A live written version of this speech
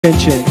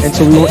attention. And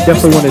so we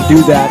definitely want to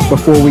do that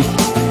before we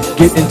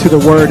get into the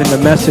word and the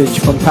message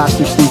from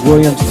Pastor Steve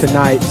Williams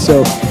tonight.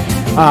 So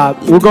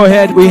we'll go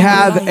ahead. We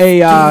have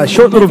a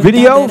short little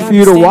video for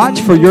you to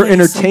watch for your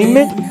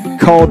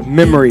entertainment called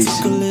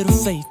Memories. A little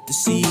faith to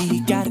see,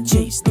 gotta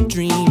chase the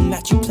dream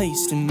that you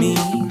placed in me.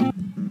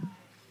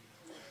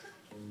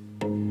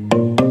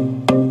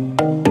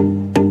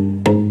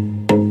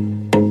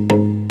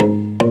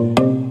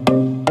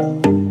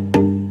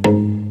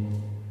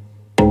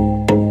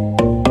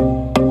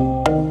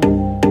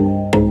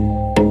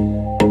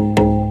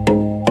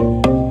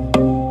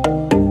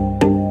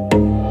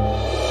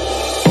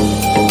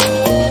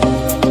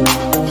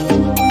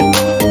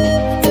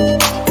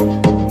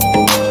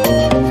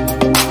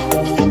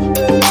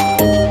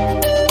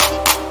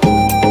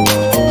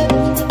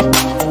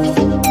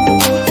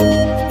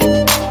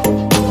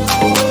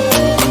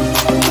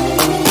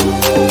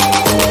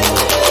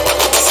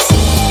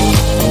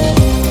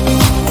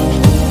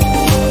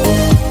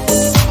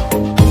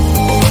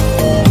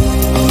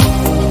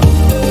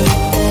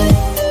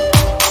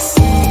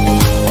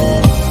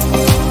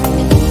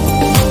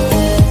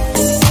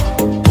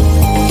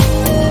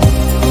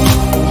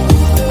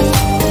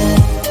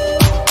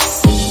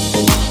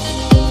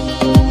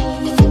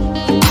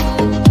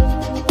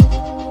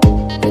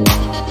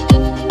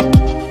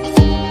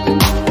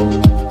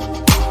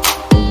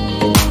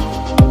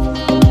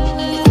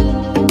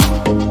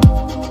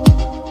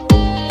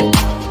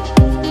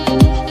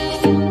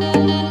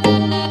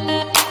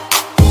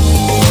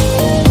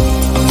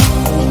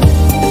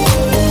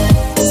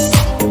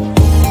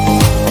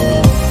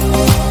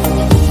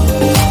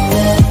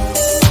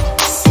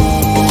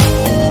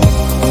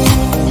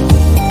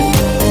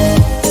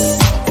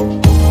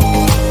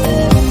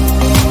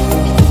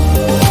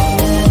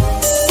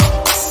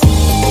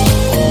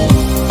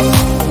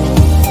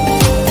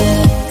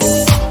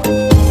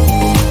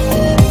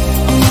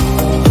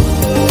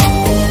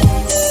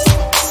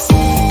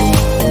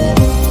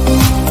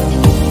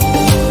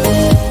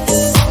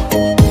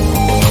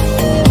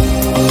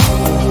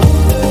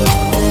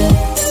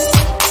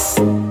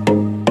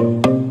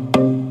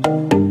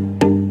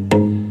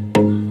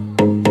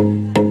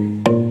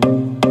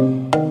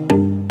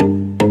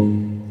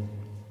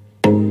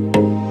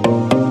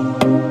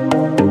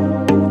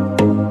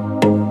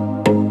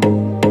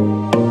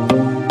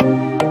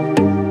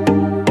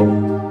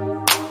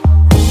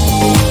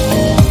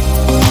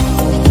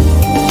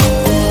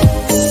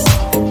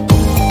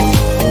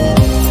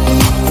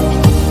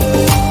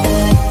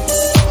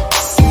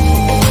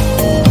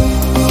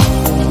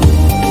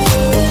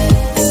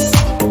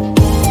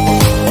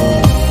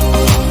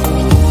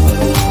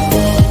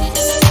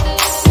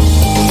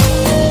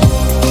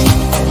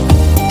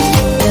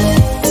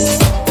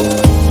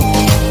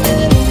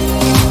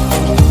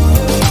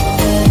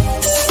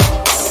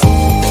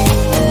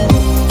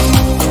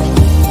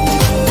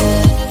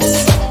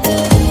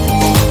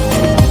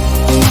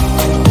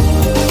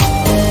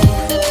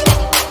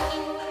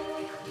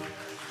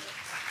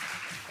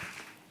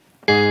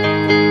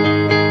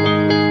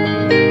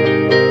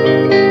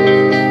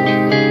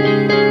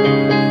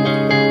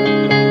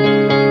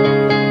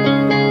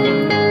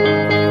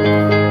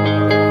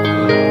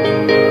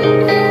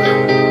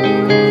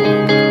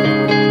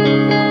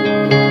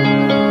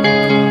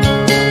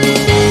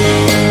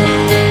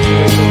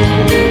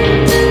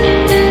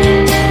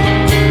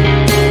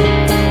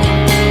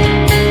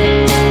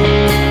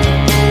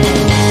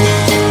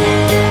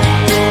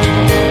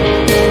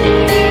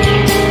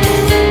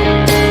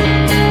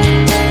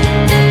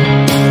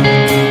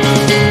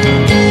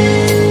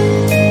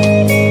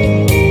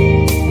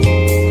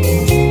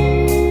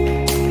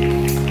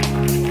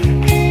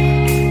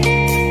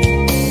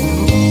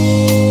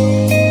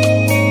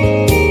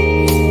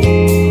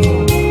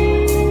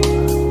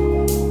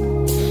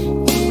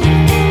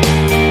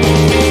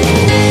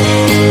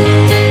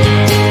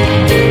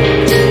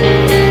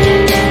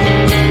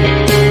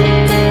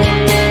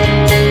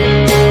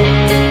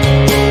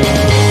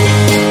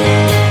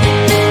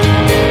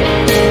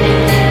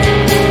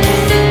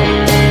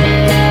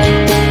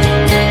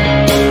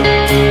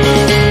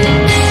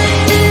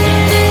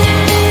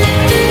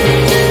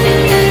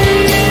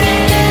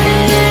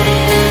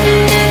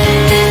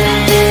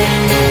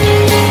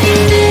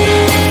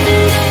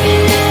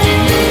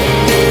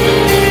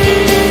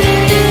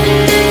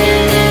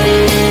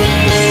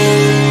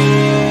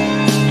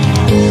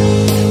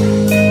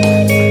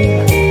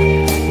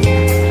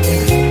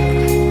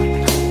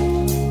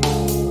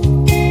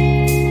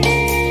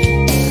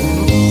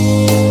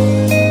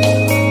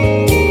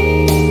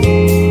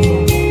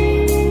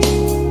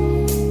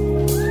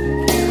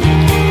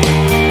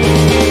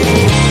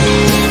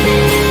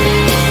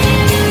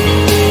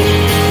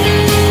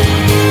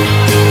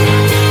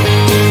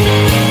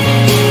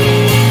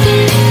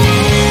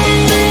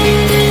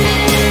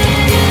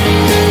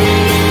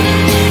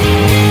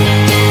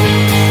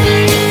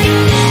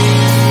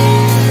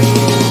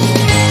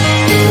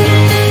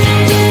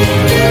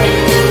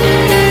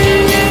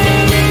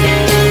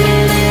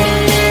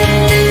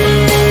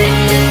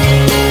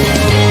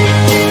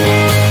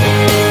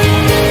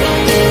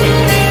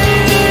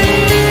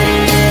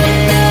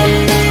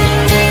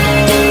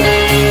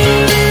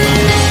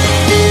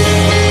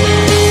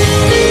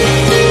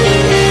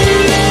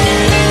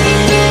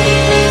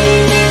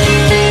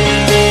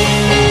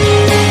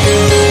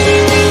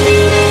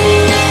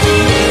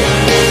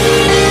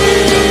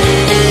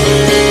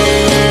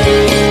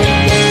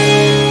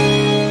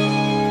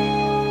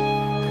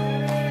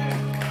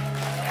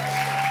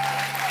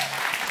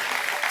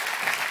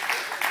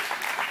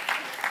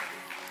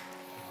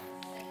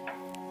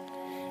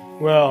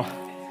 Well,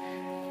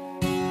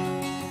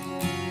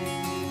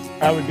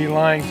 I would be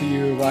lying to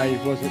you if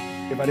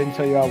I didn't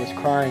tell you I was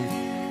crying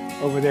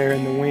over there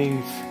in the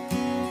wings.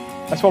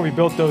 That's why we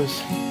built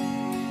those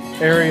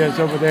areas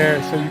over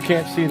there, so you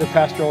can't see the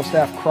pastoral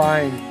staff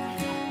crying,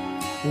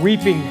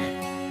 weeping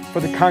for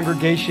the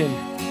congregation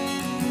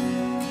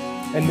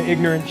and the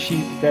ignorant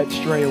sheep that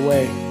stray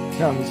away.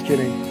 No, I'm just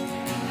kidding.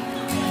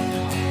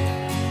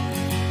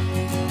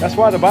 That's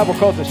why the Bible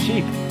calls us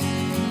sheep,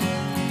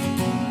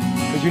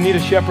 because you need a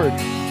shepherd.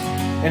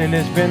 And it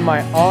has been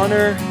my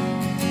honor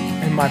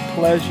and my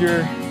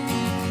pleasure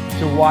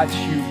to watch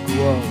you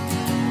grow.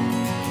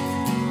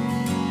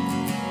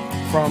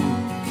 From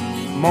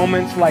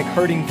moments like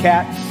herding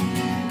cats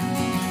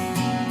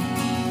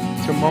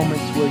to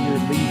moments where you're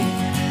leading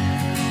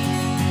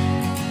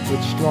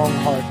with strong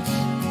hearts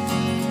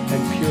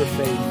and pure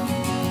faith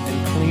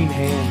and clean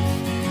hands.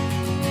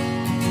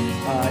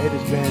 It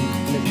has been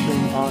an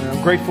extreme honor.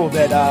 I'm grateful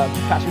that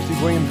Pastor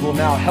Steve Williams will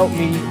now help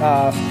me.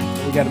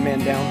 We got a man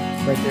down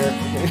right there.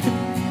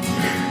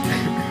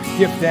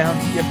 Gift down.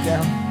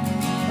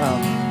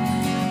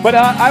 But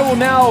I will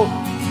now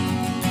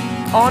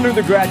honor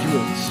the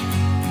graduates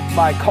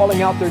by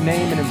calling out their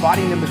name and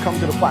inviting them to come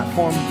to the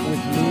platform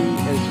with me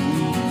as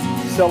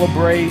we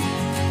celebrate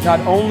not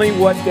only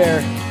what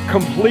they're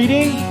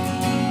completing,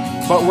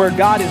 but where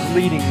God is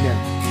leading them.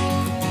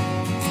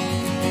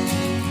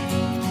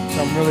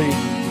 So I'm really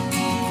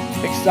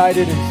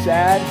excited and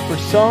sad. For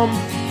some,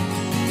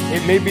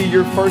 it may be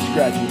your first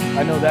graduate.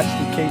 I know that's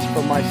the case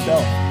for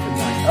myself and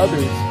my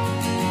others,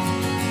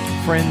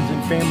 friends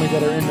and family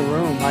that are in the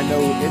room. I know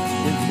it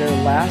is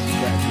their last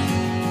graduate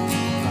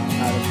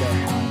out of their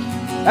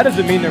house. That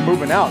doesn't mean they're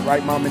moving out,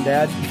 right, Mom and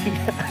Dad?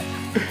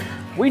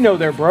 We know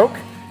they're broke.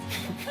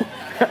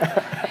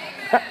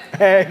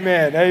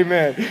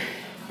 Amen.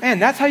 Man,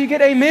 that's how you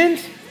get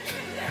amens?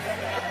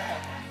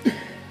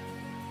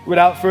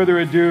 Without further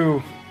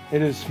ado,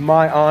 it is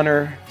my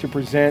honor to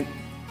present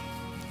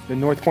the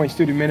North Point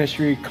Student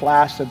Ministry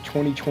class of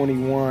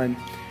 2021.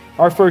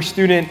 Our first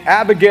student,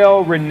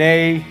 Abigail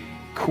Renee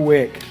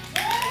Quick.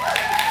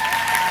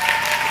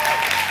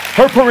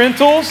 Her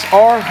parentals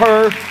are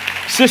her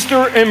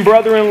sister and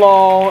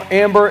brother-in-law,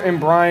 Amber and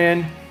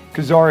Brian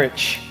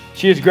Kazarich.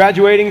 She is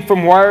graduating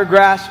from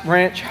Wiregrass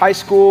Ranch High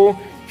School.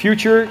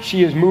 Future,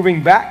 she is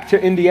moving back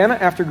to Indiana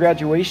after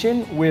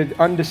graduation with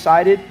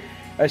undecided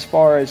as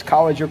far as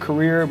college or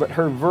career, but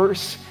her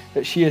verse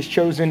that she has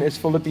chosen is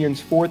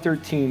Philippians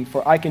 4:13,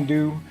 for I can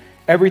do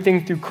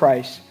everything through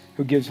Christ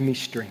who gives me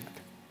strength.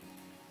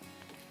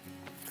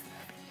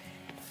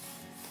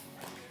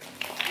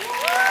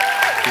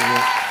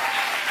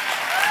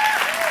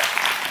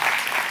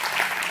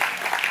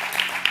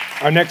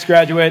 Our next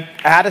graduate,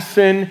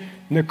 Addison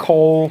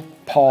Nicole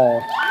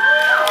Paul.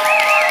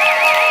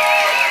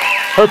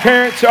 Her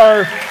parents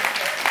are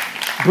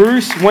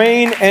Bruce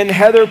Wayne and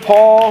Heather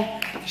Paul.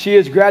 She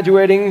is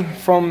graduating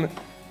from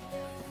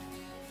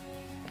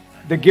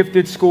the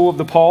gifted school of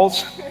the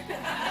Pauls,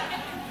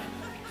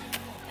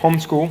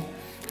 homeschool.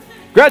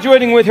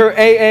 Graduating with her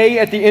AA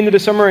at the end of the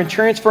summer and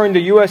transferring to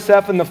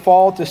USF in the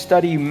fall to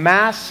study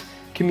mass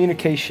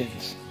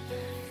communications.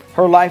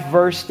 Her life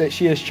verse that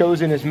she has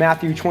chosen is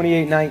Matthew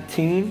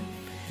 28:19.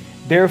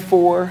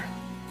 Therefore,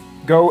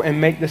 go and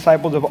make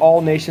disciples of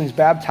all nations,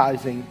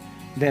 baptizing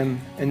them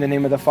in the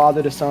name of the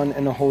Father, the Son,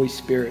 and the Holy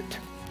Spirit.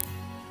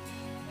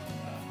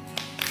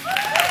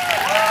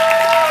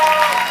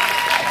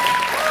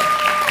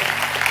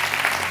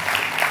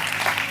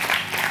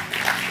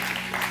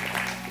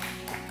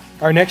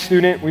 Our next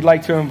student we'd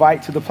like to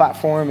invite to the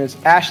platform is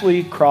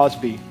Ashley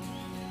Crosby.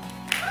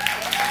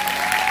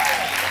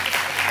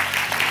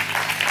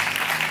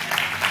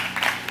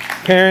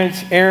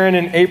 Parents, Aaron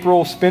and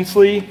April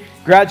Spenceley,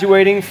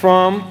 graduating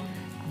from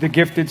the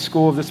gifted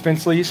school of the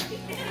Spenceleys,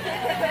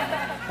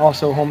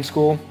 also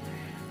homeschool.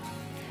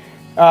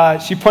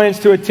 She plans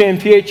to attend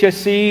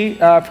PHSC,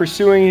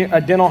 pursuing a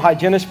dental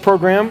hygienist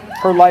program.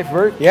 Her life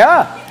verse,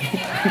 yeah.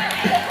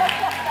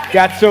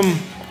 Got some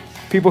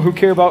people who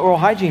care about oral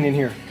hygiene in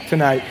here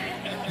tonight.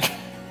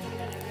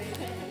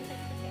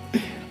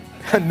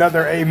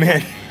 Another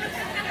amen.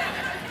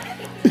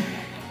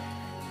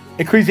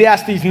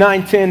 Ecclesiastes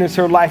 9:10 is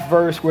her life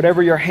verse.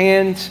 Whatever your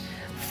hands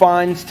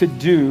finds to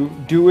do,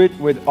 do it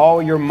with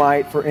all your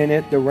might, for in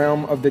it the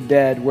realm of the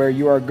dead. Where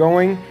you are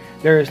going,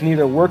 there is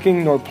neither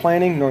working, nor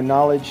planning, nor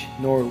knowledge,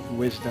 nor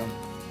wisdom.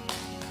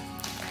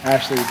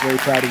 Ashley, very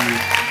proud of you.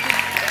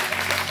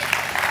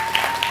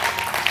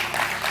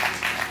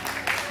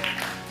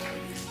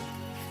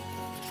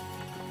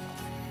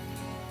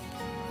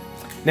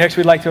 Next,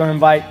 we'd like to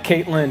invite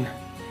Caitlin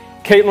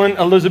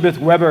Elizabeth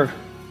Weber.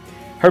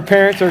 Her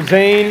parents are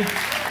Zane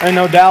and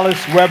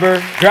Odalis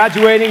Weber,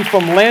 graduating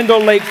from Land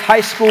O'Lakes High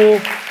School.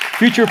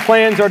 Future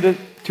plans are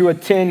to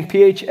attend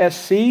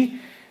PHSC,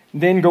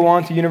 then go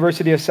on to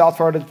University of South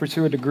Florida to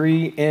pursue a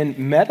degree in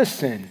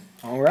medicine.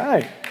 All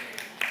right.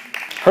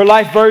 Her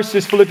life verse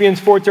is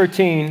Philippians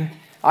 4:13.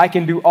 I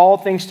can do all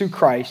things through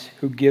Christ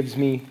who gives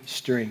me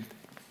strength.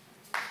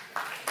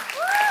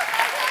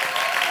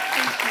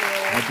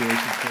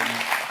 Congratulations, Courtney.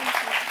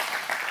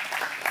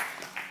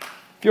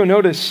 If you'll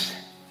notice,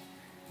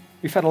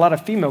 we've had a lot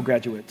of female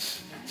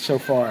graduates so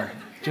far,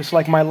 just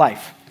like my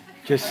life.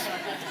 There's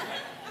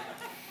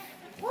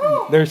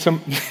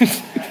some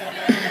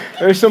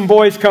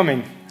boys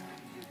coming.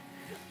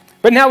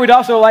 But now we'd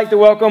also like to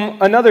welcome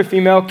another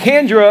female,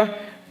 Kendra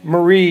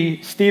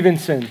Marie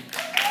Stevenson.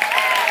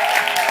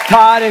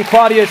 Todd and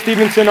Claudia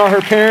Stevenson are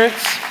her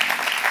parents.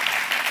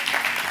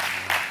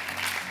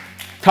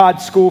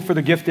 Todd's School for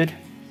the Gifted,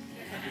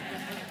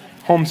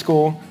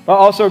 homeschool, but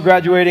also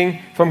graduating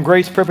from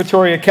Grace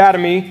Preparatory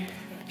Academy.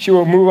 She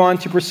will move on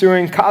to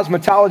pursuing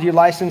cosmetology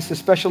license to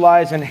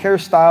specialize in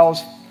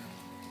hairstyles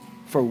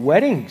for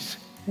weddings.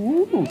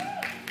 Ooh.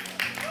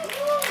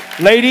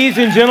 Ladies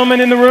and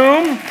gentlemen in the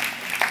room,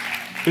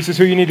 this is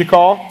who you need to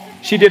call.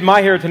 She did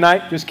my hair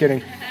tonight. Just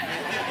kidding.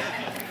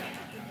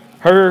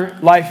 Her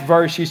life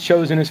verse she's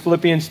chosen is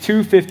Philippians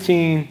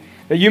 2:15,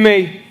 that you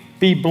may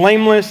be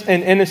blameless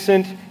and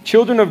innocent,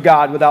 children of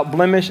God without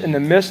blemish in the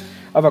midst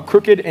of a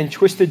crooked and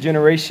twisted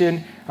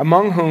generation,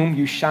 among whom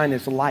you shine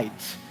as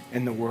lights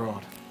in the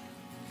world.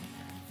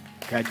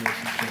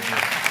 Congratulations.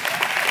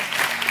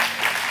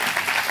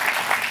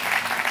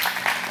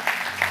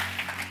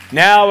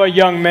 Now a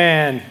young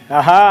man.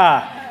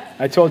 Aha!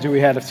 I told you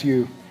we had a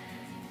few.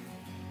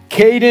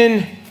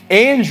 Caden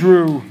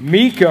Andrew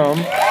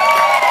Meekum.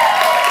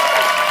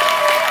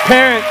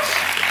 Parents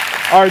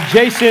are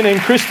Jason and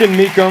Kristen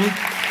Meekum.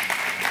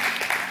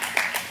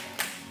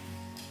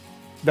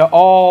 The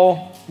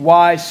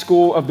all-wise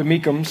school of the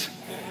Meekums.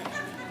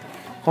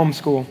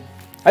 Homeschool.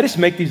 I just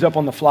make these up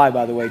on the fly,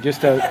 by the way,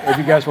 just if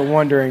you guys were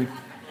wondering.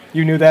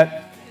 You knew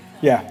that?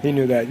 Yeah, he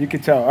knew that. You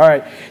could tell. All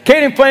right.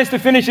 Caden plans to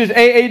finish his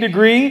AA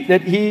degree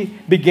that he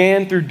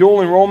began through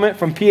dual enrollment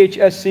from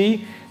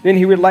PHSC. Then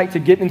he would like to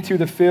get into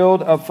the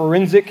field of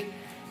forensic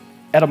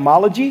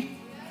etymology.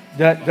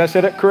 Did I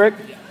say that correct?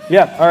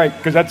 Yeah, all right,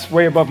 because that's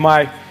way above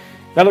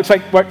that looks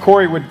like what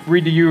Corey would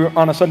read to you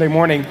on a Sunday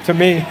morning to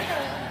me.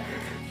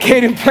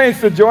 Caden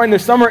plans to join the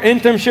summer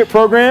internship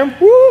program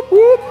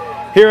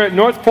here at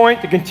North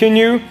Point to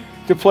continue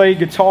to play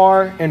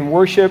guitar and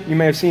worship. You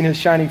may have seen his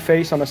shining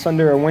face on a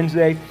Sunday or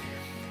Wednesday.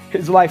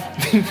 His life,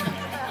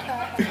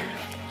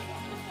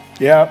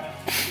 yeah.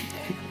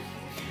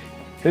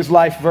 His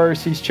life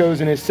verse he's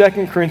chosen is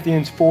 2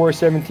 Corinthians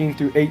 4:17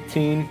 through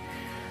 18.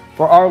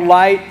 For our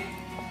light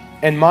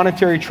and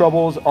monetary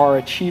troubles are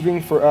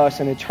achieving for us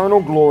an eternal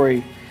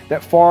glory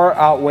that far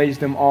outweighs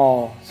them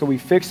all. So we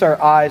fix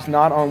our eyes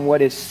not on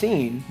what is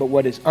seen, but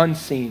what is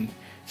unseen.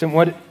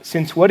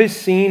 Since what is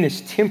seen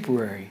is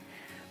temporary,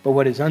 but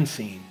what is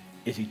unseen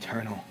is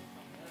eternal.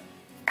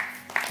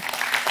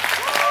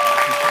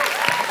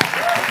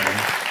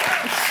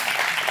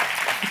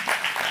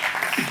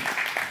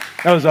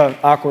 That was an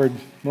awkward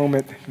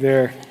moment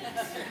there.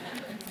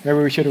 Maybe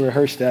we should have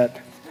rehearsed that.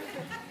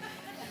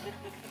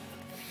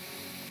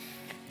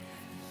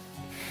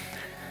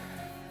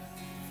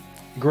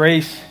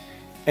 Grace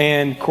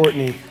and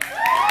Courtney.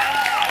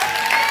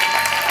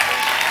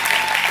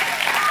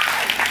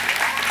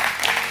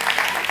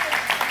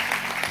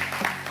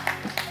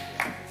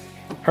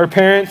 Her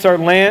parents are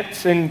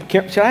Lance and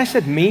Kim. Should I have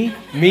said me?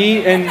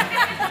 Me and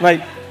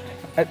like,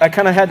 I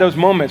kind of had those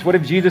moments. What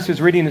if Jesus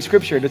is reading the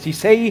scripture? Does he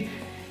say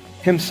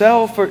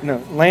himself or no?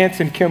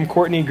 Lance and Kim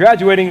Courtney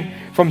graduating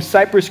from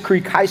Cypress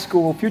Creek High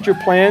School. Future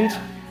plans.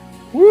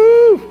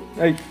 Woo!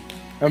 Like,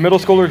 a middle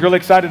schooler is really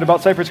excited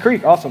about Cypress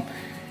Creek. Awesome.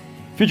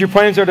 Future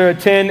plans are to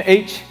attend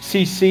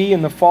HCC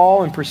in the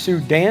fall and pursue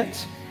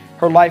dance.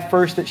 Her life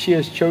verse that she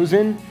has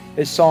chosen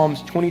is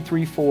Psalms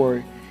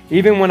 23:4.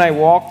 Even when I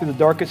walk through the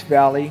darkest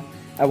valley,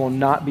 I will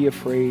not be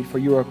afraid, for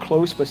you are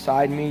close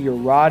beside me. Your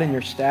rod and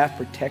your staff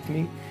protect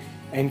me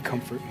and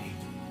comfort me.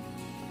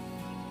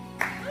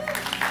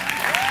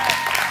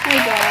 Hey,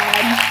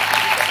 God.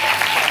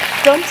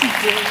 Don't you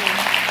dare.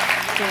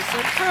 They're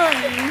so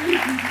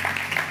kind.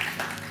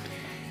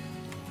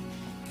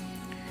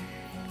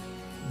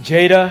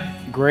 Jada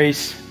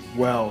Grace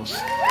Wells.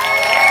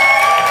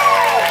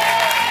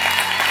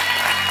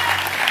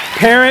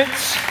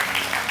 Parents,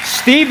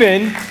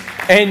 Stephen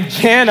and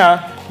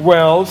Jana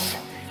Wells,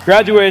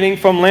 graduating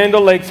from Land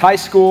O'Lakes High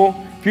School.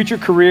 Future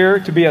career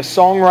to be a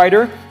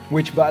songwriter,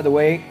 which, by the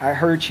way, I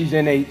heard she's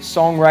in a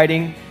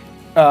songwriting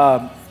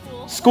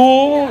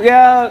school.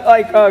 Yeah,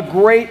 like a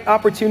great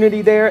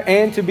opportunity there,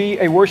 and to be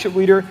a worship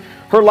leader.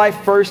 Her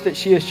life verse that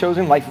she has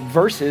chosen, life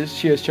verses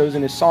she has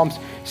chosen, is Psalms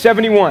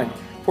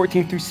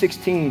 71:14 through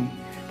 16.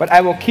 But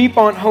I will keep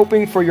on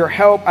hoping for your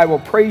help. I will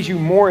praise you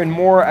more and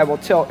more. I will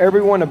tell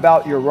everyone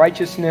about your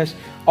righteousness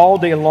all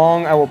day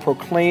long. I will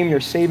proclaim your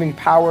saving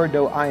power,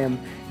 though I am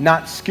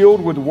not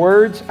skilled with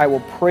words. I will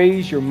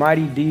praise your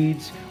mighty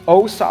deeds.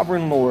 O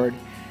sovereign Lord,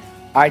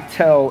 I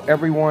tell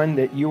everyone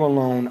that you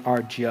alone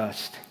are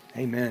just.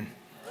 Amen.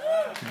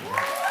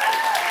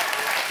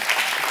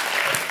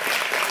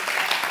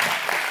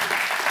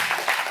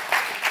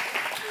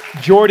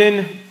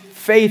 Jordan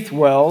Faith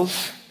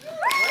Wells.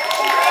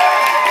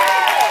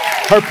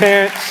 Her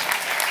parents,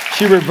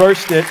 she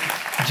reversed it,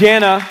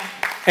 Jana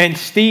and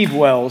Steve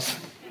Wells.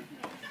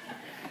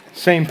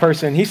 Same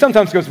person. He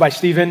sometimes goes by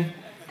Stephen.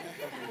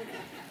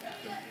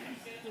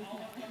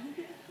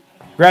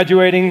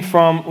 Graduating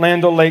from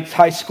Land O'Lakes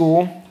High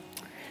School.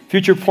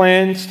 Future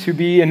plans to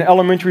be an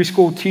elementary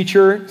school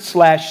teacher /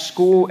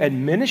 school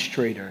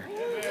administrator.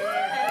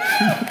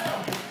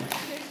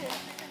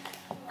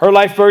 Her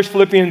life verse,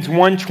 Philippians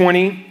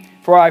 1:20.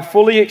 For I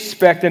fully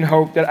expect and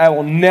hope that I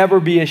will never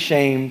be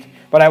ashamed,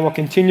 but I will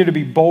continue to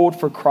be bold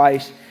for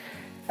Christ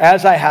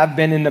as I have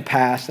been in the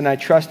past. And I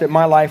trust that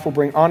my life will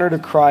bring honor to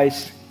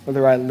Christ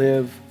whether I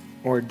live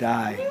or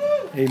die.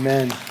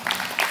 Amen.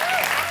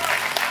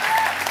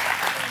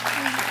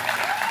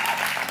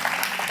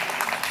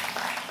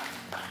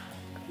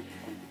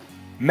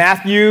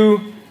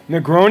 Matthew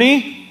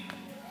Negroni.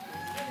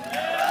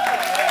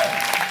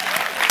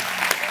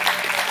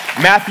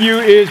 Matthew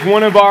is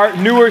one of our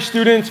newer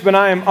students, but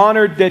I am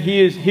honored that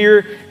he is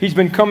here. He's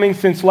been coming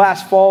since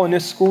last fall in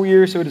this school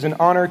year, so it is an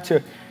honor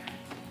to,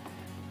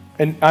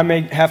 and I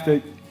may have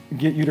to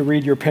get you to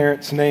read your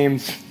parents'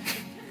 names.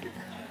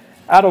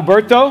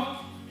 Adalberto,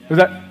 was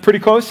that pretty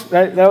close?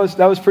 That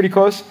was pretty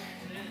close.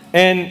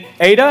 And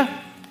Ada,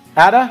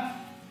 I'm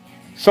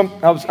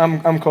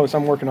close,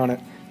 I'm working on it.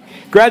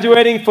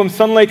 Graduating from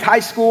Sun Lake High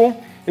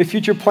School, his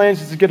future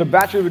plans is to get a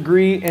bachelor's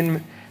degree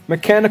in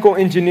mechanical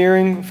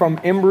engineering from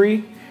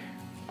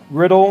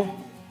Embry-Riddle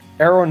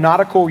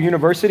Aeronautical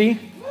University.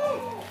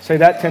 Say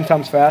that 10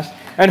 times fast.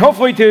 And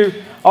hopefully to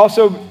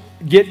also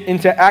get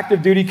into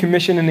active duty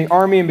commission in the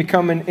Army and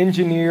become an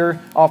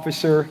engineer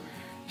officer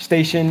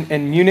stationed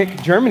in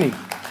Munich, Germany.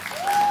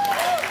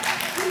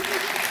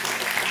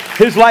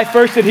 His life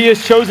verse that he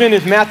has chosen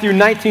is Matthew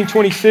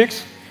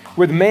 19:26.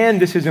 With man,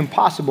 this is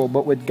impossible,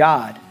 but with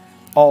God,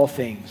 all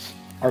things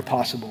are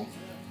possible.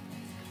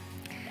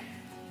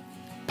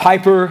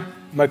 Piper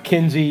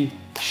Mackenzie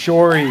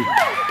Shorey.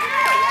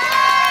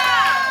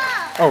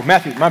 Oh,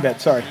 Matthew, my bad,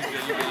 sorry.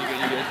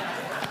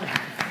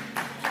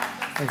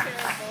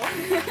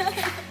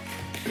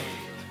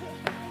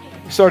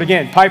 Start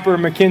again. Piper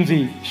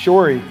Mackenzie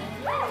Shorey.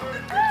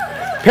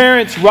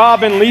 Parents,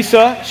 Rob and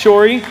Lisa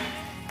Shorey,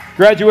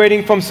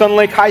 graduating from Sun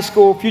Lake High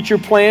School. Future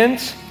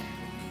plans.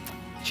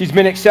 She's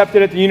been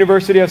accepted at the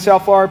University of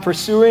South Florida,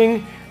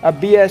 pursuing a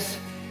BSN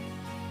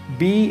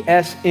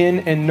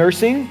in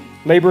nursing,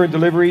 labor and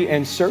delivery,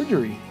 and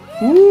surgery.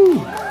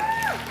 Woo.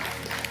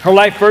 Her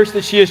life verse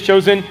that she has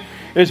chosen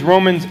is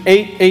Romans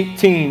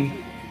 8:18.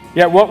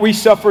 Yet what we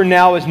suffer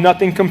now is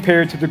nothing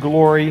compared to the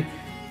glory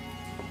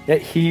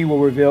that he will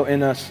reveal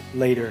in us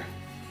later.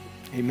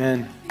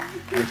 Amen.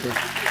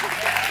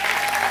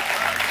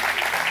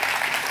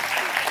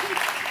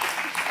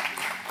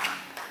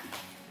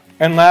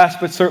 And last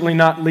but certainly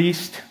not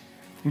least,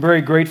 I'm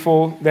very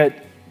grateful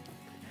that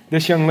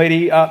this young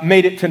lady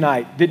made it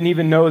tonight. Didn't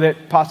even know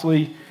that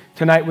possibly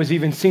tonight was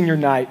even senior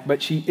night,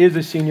 but she is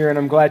a senior, and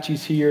I'm glad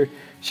she's here.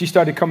 She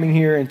started coming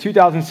here in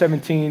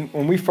 2017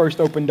 when we first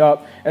opened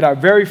up at our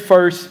very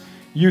first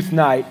youth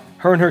night.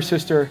 Her and her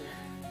sister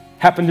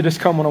happened to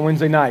just come on a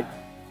Wednesday night.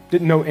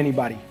 Didn't know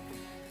anybody.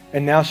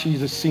 And now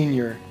she's a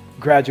senior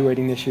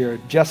graduating this year,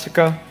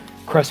 Jessica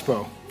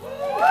Crespo.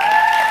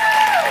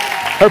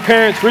 Her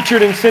parents,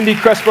 Richard and Cindy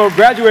Crespo,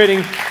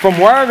 graduating from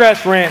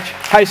Wiregrass Ranch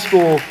High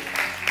School.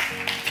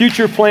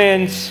 Future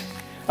plans,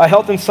 a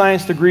health and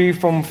science degree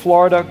from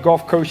Florida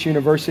Gulf Coast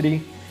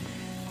University.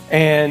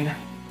 And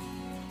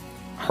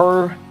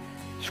her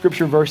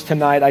scripture verse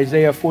tonight,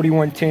 Isaiah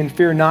 41:10,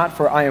 fear not,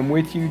 for I am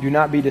with you. Do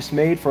not be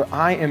dismayed, for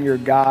I am your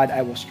God.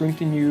 I will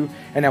strengthen you,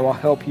 and I will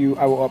help you.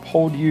 I will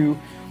uphold you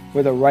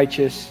with a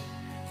righteous,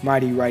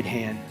 mighty right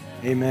hand.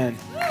 Amen.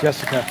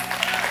 Jessica.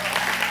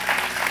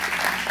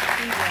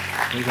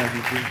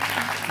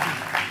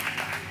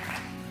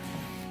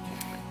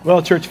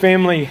 Well, church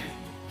family,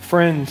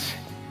 friends,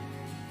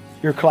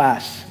 your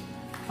class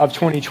of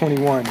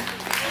 2021.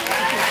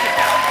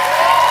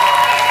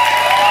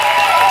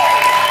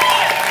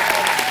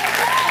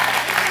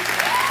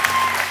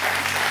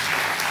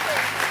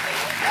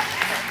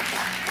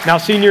 Now,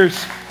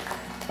 seniors,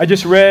 I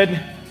just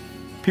read,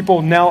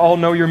 people now all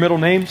know your middle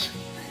names.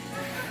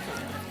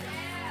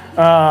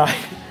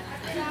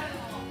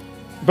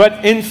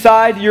 But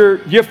inside your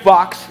gift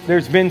box,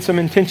 there's been some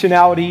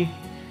intentionality,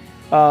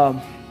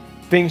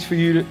 things for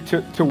you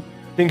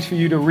things for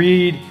you to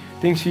read,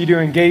 things for you to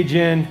engage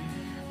in.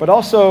 But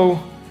also,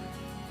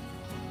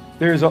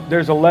 there's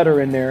a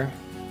letter in there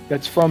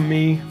that's from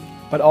me,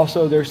 but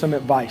also there's some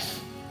advice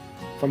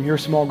from your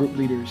small group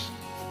leaders.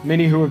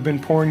 Many who have been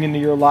pouring into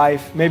your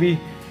life. Maybe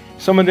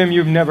some of them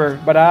you've never,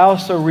 but I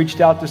also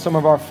reached out to some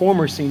of our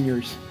former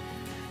seniors.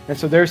 And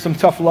so there's some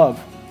tough love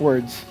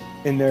words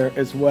in there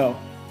as well.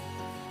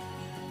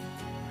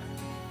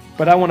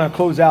 But I want to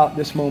close out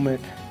this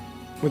moment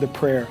with a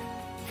prayer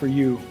for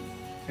you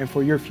and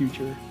for your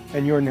future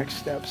and your next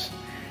steps.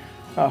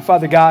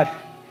 Father God,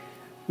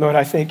 Lord,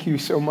 I thank you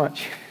so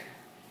much.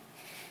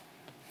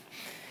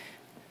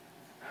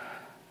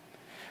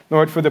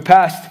 Lord, for the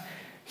past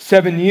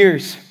 7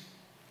 years,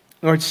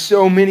 Lord,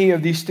 so many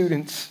of these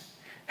students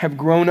have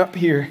grown up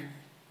here,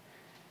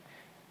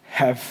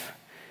 have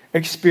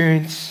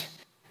experienced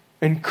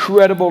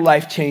incredible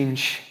life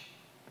change,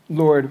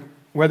 Lord,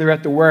 whether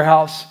at the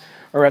warehouse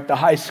or at the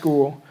high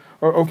school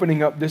or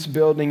opening up this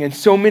building. And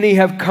so many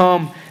have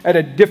come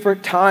at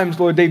different times,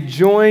 Lord. They've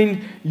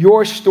joined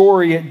your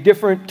story at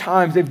different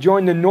times. They've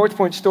joined the North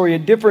Point story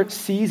at different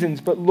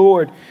seasons. But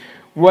Lord,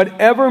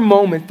 whatever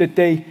moment that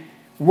they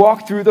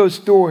walk through those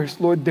doors,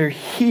 Lord, they're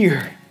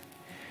here.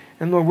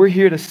 And Lord, we're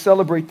here to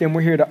celebrate them.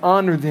 We're here to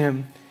honor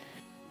them.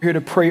 We're here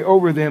to pray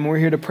over them. We're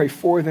here to pray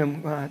for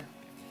them, God.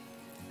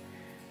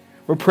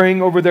 We're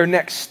praying over their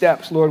next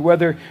steps, Lord,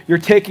 whether you're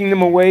taking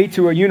them away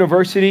to a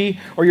university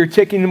or you're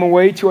taking them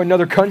away to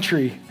another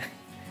country.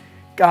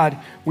 God,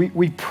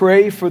 we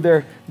pray for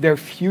their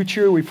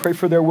future. We pray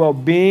for their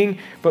well-being.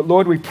 But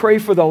Lord, we pray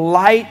for the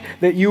light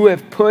that you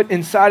have put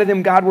inside of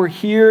them. God, we're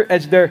here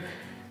as their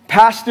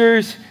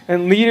pastors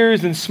and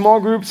leaders and small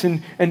groups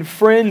and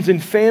friends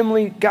and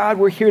family. God,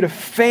 we're here to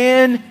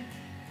fan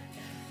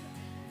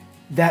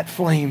that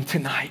flame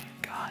tonight,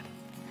 God,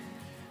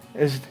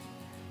 as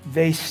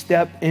they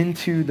step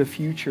into the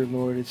future,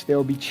 Lord, as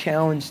they'll be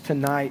challenged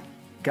tonight,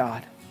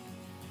 God.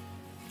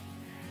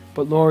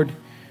 But Lord,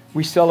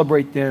 we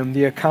celebrate them,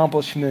 the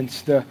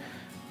accomplishments,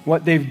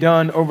 what they've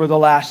done over the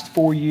last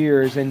 4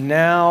 years, and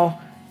now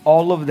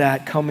all of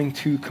that coming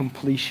to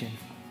completion.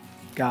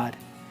 God,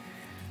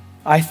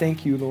 I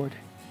thank you, Lord,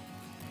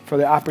 for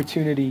the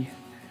opportunity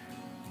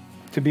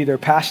to be their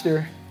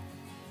pastor,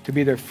 to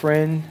be their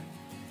friend,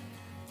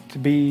 to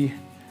be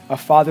a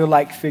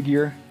father-like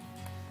figure,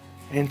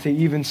 and to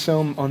even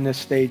some on this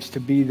stage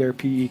to be their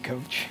PE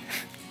coach.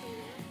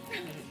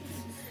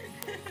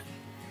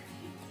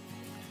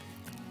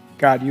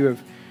 God, you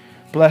have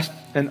blessed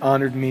and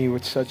honored me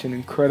with such an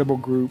incredible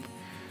group.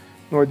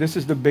 Lord, this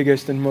is the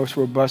biggest and most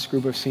robust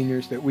group of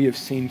seniors that we have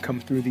seen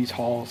come through these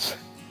halls.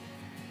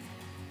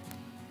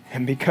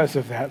 And because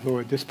of that,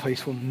 Lord, this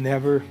place will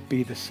never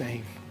be the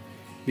same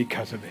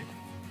because of it.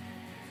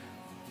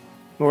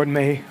 Lord,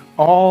 may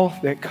all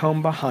that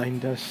come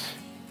behind us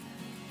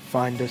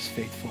find us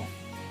faithful.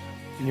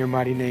 In your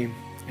mighty name,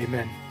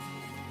 amen.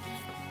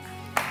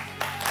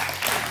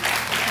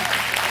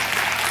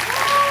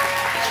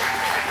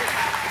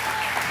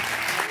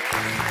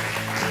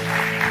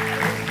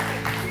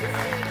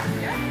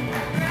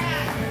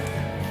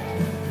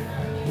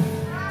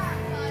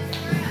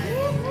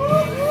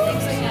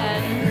 Thanks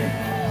again.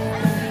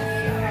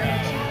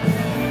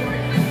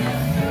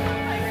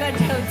 Good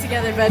job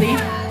together, buddy.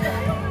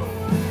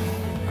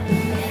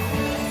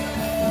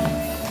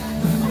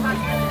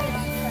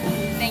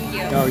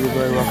 Oh, you're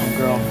very welcome,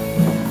 girl.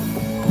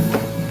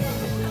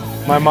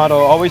 My motto,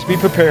 always be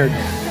prepared.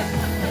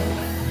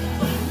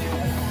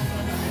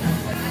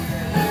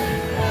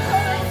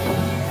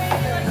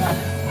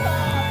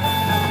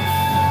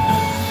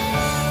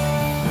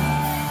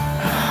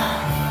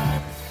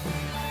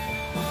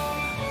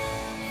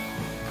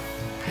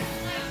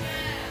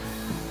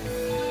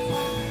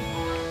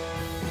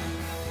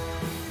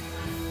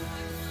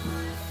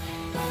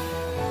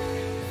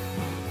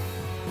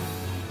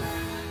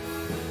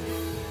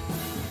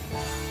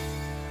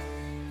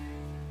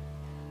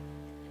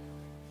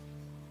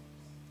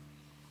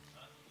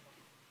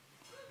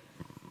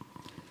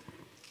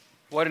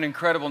 What an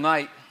incredible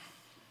night.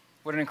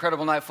 What an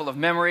incredible night full of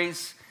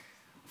memories,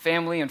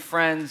 family and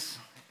friends.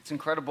 It's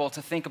incredible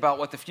to think about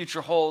what the future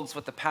holds,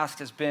 what the past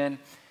has been.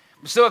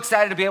 I'm so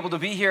excited to be able to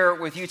be here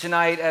with you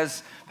tonight.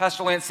 As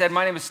Pastor Lance said,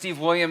 my name is Steve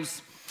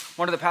Williams,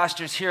 one of the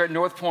pastors here at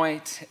North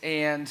Point,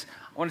 and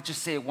I want to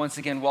just say once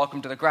again,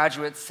 welcome to the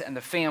graduates and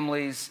the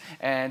families,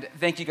 and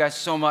thank you guys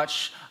so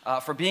much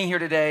for being here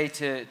today,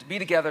 to be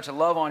together, to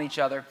love on each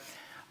other.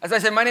 As I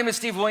said, my name is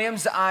Steve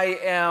Williams. I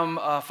am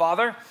a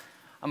father.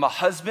 I'm a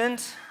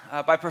husband.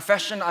 By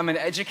profession, I'm an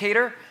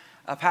educator,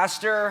 a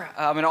pastor,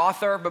 I'm an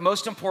author, but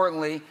most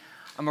importantly,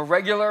 I'm a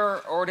regular,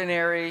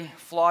 ordinary,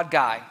 flawed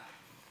guy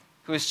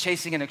who is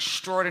chasing an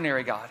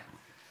extraordinary God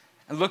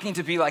and looking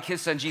to be like his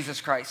son, Jesus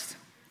Christ.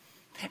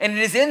 And it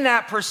is in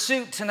that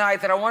pursuit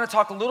tonight that I want to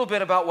talk a little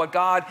bit about what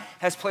God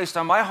has placed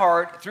on my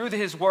heart through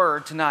his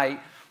word tonight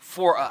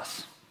for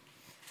us.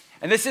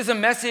 And this is a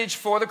message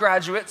for the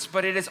graduates,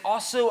 but it is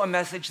also a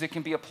message that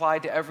can be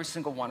applied to every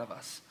single one of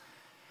us.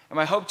 And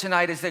my hope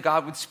tonight is that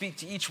God would speak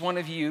to each one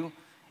of you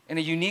in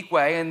a unique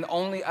way and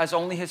only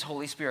his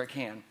Holy Spirit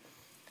can.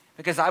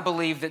 Because I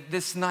believe that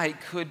this night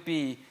could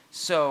be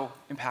so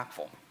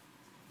impactful.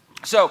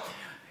 So,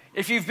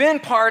 if you've been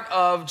part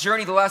of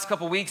Journey the last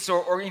couple weeks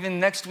or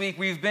even next week,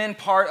 we've been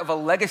part of a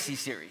legacy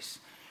series.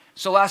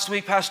 So last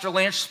week, Pastor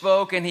Lance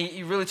spoke and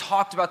he really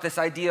talked about this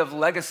idea of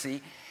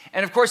legacy.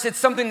 And of course, it's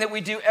something that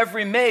we do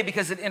every May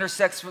because it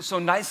intersects so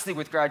nicely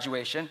with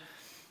graduation,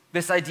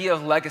 this idea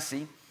of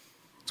legacy.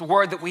 It's a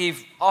word that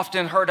we've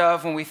often heard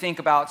of when we think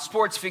about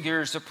sports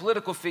figures or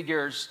political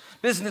figures,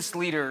 business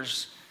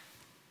leaders,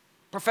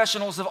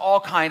 professionals of all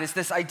kinds. It's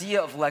this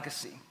idea of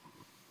legacy.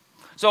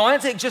 So I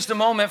want to take just a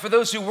moment for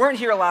those who weren't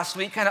here last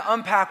week, kind of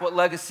unpack what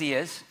legacy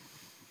is.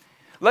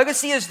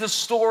 Legacy is the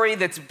story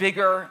that's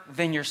bigger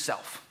than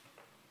yourself.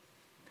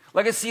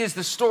 Legacy is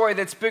the story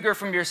that's bigger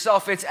from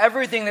yourself. It's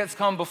everything that's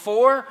come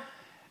before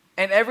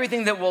and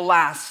everything that will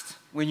last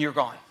when you're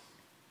gone.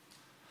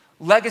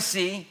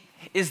 Legacy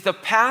is the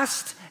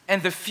past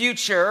and the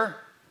future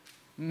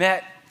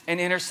met and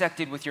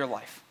intersected with your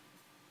life.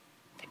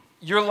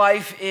 Your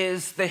life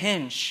is the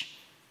hinge.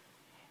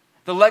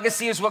 The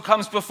legacy is what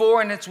comes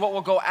before and it's what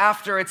will go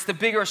after. It's the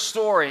bigger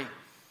story.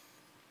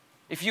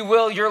 If you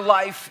will, your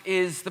life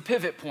is the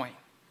pivot point.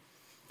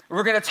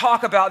 We're going to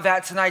talk about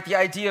that tonight, the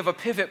idea of a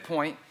pivot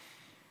point,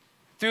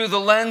 through the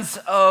lens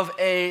of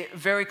a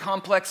very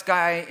complex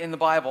guy in the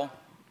Bible.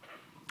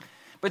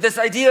 But this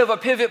idea of a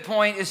pivot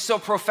point is so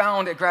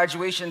profound at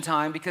graduation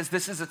time because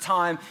this is a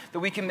time that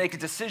we can make a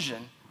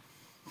decision,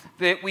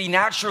 that we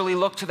naturally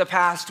look to the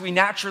past, we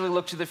naturally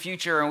look to the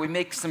future, and we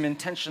make some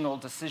intentional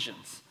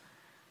decisions.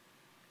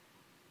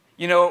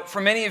 You know,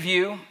 for many of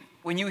you,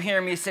 when you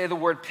hear me say the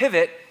word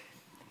pivot,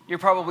 you're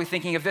probably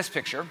thinking of this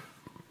picture.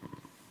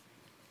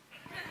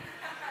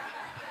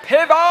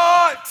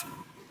 Pivot!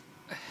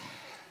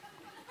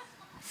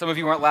 Some of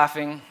you aren't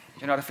laughing.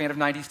 You're not a fan of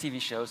 90s TV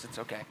shows. It's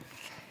okay.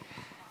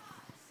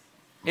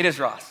 It is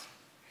Ross.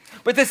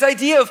 But this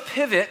idea of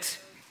pivot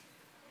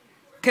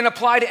can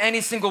apply to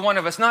any single one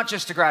of us, not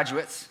just to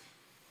graduates.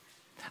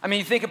 I mean,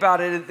 you think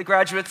about it, the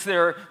graduates,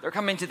 they're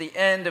coming to the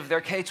end of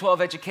their K-12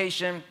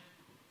 education,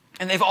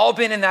 and they've all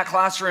been in that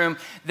classroom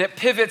that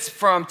pivots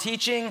from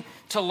teaching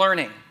to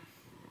learning,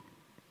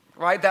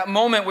 right? That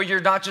moment where you're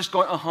not just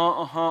going,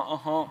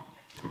 to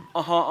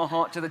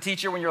the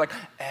teacher when you're like,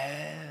 oh.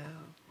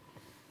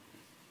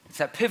 It's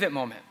that pivot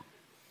moment.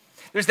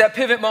 There's that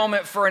pivot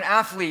moment for an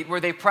athlete where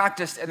they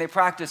practice and they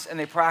practice and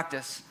they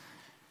practice.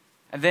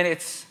 And then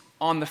it's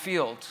on the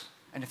field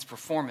and it's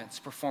performance,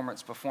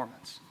 performance,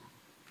 performance.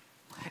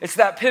 It's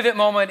that pivot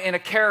moment in a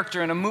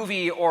character, in a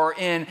movie or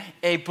in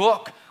a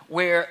book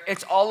where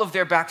it's all of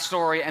their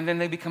backstory and then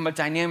they become a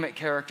dynamic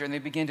character and they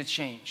begin to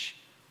change.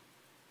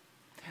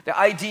 The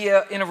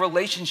idea in a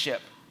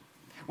relationship,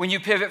 when you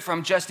pivot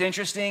from just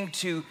interesting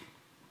to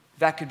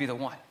that could be the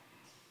one.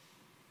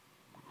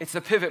 It's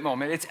the pivot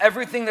moment. It's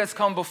everything that's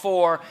come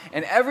before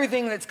and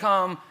everything that's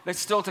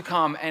still to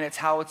come, and it's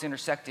how it's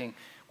intersecting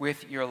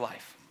with your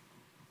life.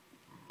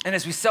 And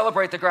as we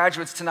celebrate the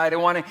graduates tonight, I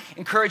want to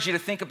encourage you to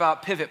think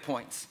about pivot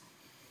points.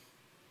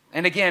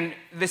 And again,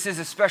 this is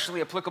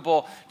especially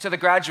applicable to the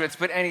graduates,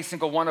 but any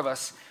single one of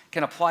us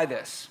can apply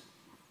this.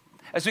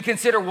 As we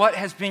consider what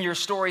has been your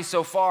story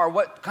so far,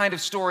 what kind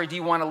of story do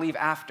you want to leave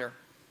after?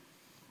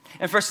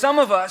 And for some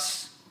of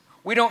us,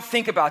 we don't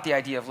think about the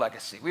idea of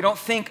legacy. We don't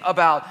think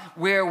about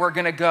where we're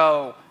going to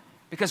go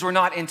because we're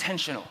not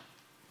intentional.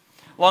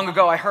 Long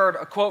ago, I heard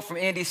a quote from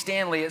Andy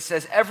Stanley. It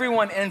says,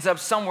 everyone ends up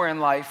somewhere in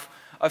life.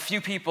 A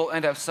few people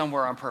end up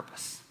somewhere on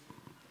purpose.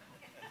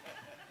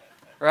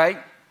 Right?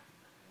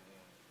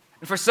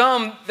 And for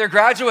some, they're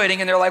graduating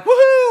and they're like,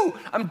 woohoo,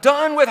 I'm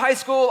done with high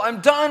school.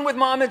 I'm done with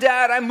mom and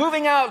dad. I'm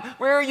moving out.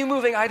 Where are you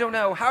moving? I don't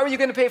know. How are you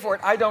going to pay for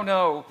it? I don't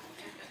know.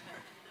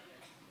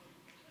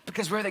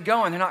 Because where are they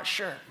going? They're not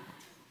sure.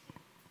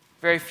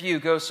 Very few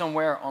go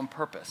somewhere on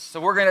purpose.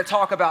 So we're going to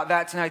talk about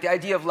that tonight, the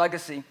idea of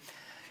legacy.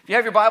 If you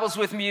have your Bibles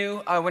with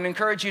you, I would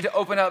encourage you to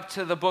open up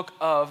to the book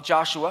of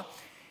Joshua.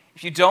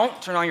 If you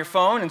don't, turn on your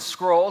phone and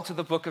scroll to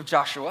the book of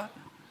Joshua.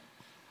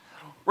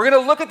 We're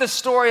going to look at the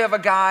story of a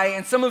guy,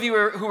 and some of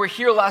you who were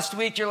here last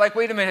week, you're like,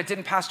 wait a minute,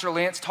 didn't Pastor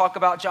Lance talk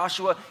about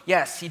Joshua?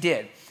 Yes, he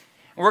did.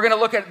 And we're going to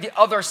look at the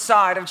other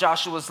side of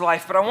Joshua's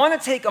life, but I want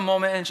to take a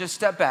moment and just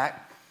step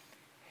back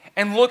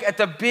and look at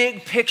the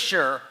big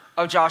picture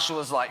of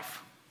Joshua's life.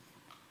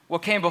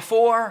 What came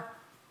before,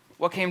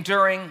 what came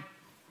during,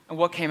 and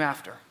what came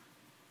after.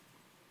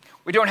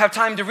 We don't have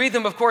time to read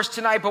them, of course,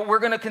 tonight, but we're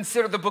going to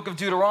consider the book of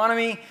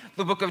Deuteronomy,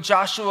 the book of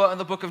Joshua, and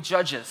the book of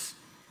Judges.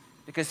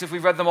 Because if we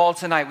read them all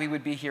tonight, we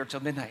would be here till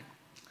midnight.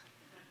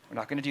 We're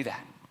not going to do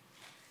that.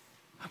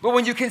 But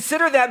when you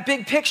consider that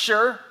big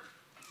picture,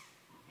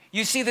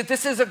 you see that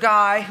this is a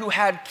guy who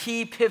had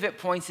key pivot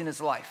points in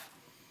his life.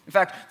 In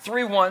fact,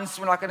 3 ones.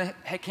 We're not going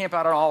to camp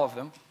out on all of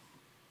them.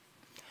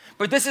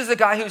 But this is the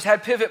guy who's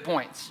had pivot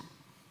points.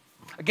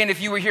 Again,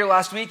 if you were here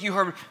last week, you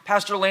heard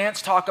Pastor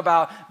Lance talk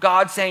about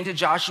God saying to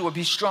Joshua,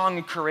 be strong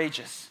and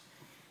courageous.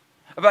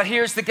 About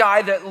here's the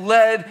guy that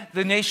led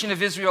the nation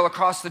of Israel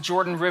across the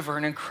Jordan River,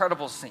 an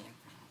incredible scene.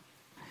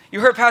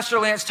 You heard Pastor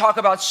Lance talk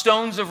about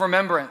stones of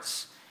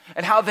remembrance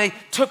and how they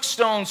took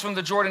stones from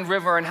the Jordan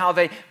River and how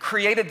they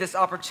created this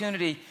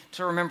opportunity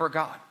to remember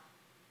God.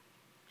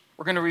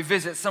 We're going to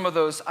revisit some of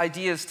those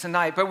ideas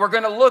tonight, but we're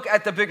going to look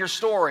at the bigger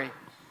story.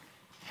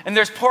 And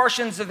there's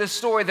portions of this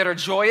story that are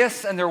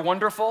joyous and they're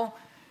wonderful.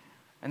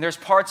 And there's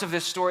parts of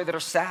this story that are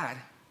sad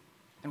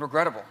and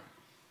regrettable.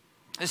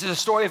 This is a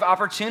story of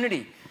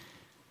opportunity.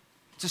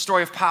 It's a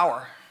story of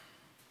power.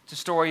 It's a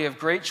story of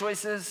great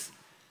choices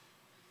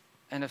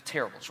and of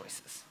terrible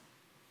choices.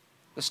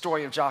 The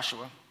story of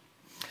Joshua.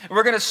 And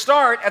we're going to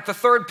start at the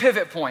third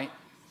pivot point.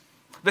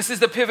 This is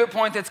the pivot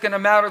point that's going to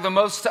matter the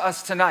most to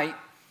us tonight.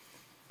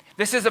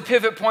 This is a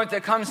pivot point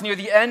that comes near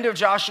the end of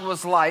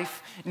Joshua's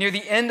life, near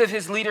the end of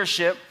his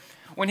leadership,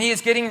 when he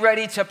is getting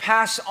ready to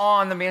pass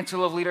on the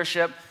mantle of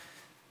leadership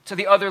to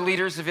the other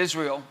leaders of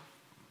Israel.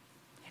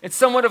 It's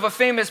somewhat of a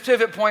famous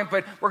pivot point,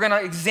 but we're going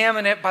to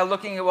examine it by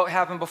looking at what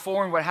happened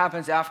before and what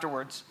happens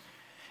afterwards.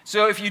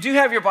 So if you do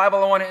have your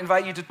Bible, I want to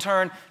invite you to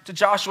turn to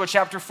Joshua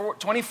chapter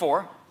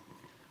 24,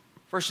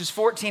 verses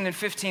 14 and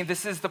 15.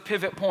 This is the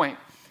pivot point.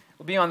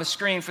 It'll be on the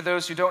screen for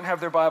those who don't have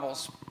their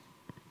Bibles.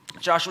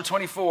 Joshua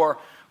 24,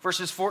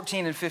 verses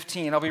 14 and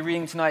 15. I'll be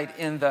reading tonight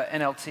in the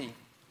NLT.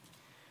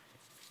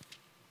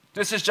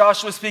 This is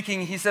Joshua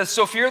speaking. He says,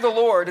 "So fear the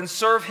Lord and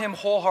serve him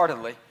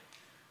wholeheartedly.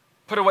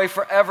 Put away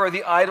forever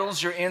the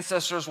idols your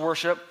ancestors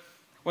worship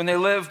when they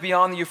lived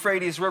beyond the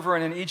Euphrates River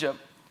and in Egypt.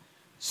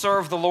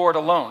 Serve the Lord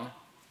alone.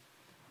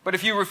 But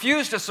if you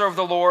refuse to serve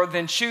the Lord,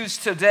 then choose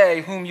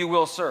today whom you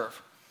will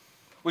serve.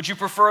 Would you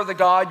prefer the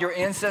God your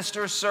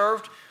ancestors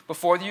served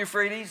before the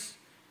Euphrates?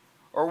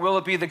 Or will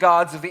it be the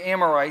gods of the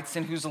Amorites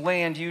in whose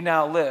land you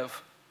now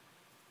live?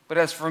 But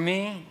as for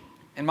me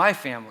and my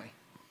family,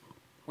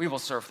 we will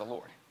serve the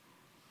Lord."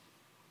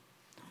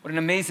 What an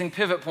amazing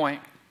pivot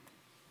point,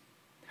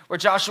 where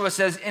Joshua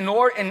says, in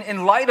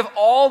light of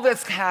all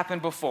that's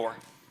happened before,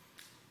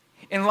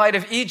 in light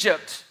of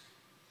Egypt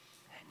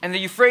and the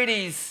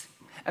Euphrates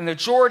and the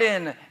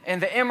Jordan and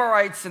the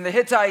Amorites and the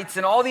Hittites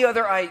and all the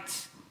other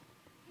ites,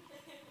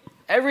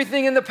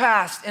 everything in the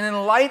past, and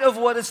in light of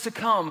what is to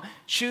come,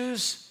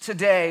 choose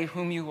today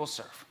whom you will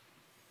serve.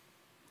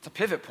 It's a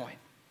pivot point.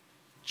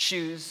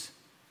 Choose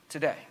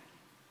today.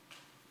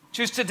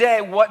 Choose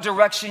today what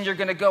direction you're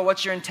going to go,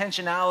 what's your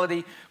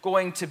intentionality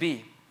going to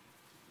be.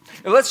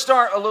 Now, let's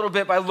start a little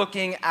bit by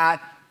looking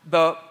at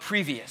the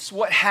previous,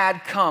 what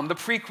had come, the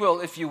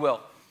prequel, if you will.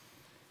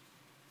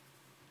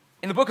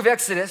 In the book of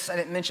Exodus, I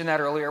didn't mention that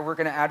earlier, we're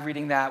going to add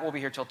reading that, we'll be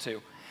here till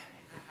 2.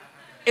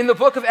 In the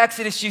book of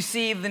Exodus, you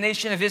see the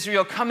nation of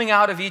Israel coming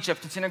out of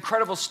Egypt. It's an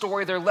incredible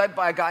story. They're led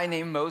by a guy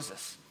named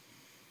Moses.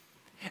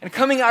 And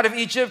coming out of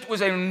Egypt was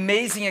an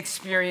amazing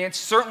experience,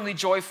 certainly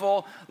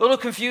joyful, a little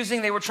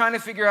confusing. They were trying to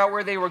figure out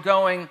where they were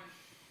going.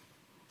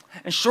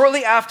 And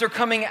shortly after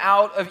coming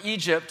out of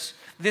Egypt,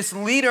 this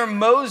leader,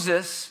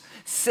 Moses,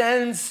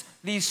 sends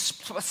these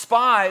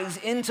spies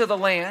into the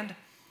land,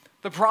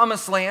 the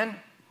promised land,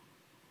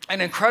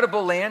 an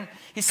incredible land.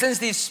 He sends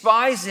these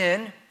spies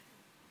in,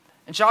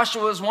 and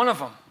Joshua is one of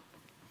them.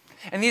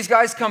 And these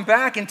guys come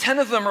back, and 10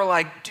 of them are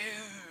like, "Dude,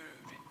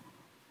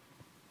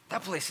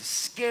 that place is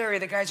scary.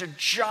 The guys are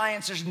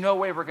giants. There's no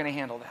way we're going to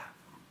handle that."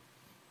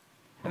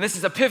 And this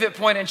is a pivot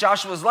point in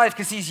Joshua's life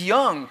because he's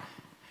young,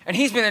 and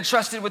he's been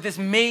entrusted with this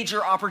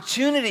major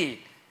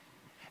opportunity.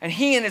 And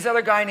he and his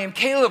other guy named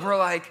Caleb were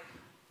like,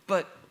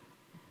 but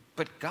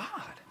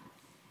God.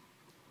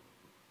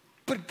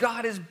 But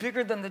God is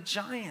bigger than the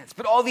giants.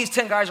 But all these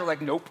 10 guys are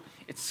like, nope,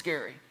 it's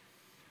scary.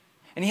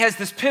 And he has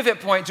this pivot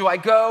point. Do I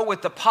go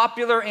with the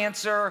popular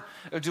answer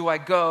or do I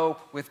go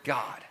with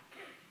God?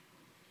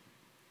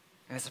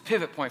 And it's a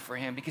pivot point for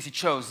him because he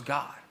chose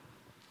God.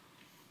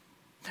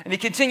 And he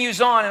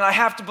continues on, and I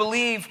have to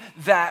believe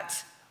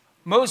that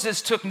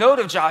Moses took note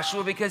of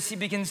Joshua because he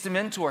begins to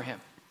mentor him.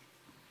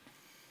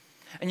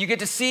 And you get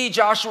to see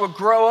Joshua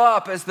grow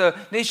up as the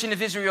nation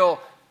of Israel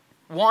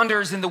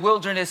wanders in the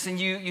wilderness, and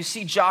you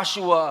see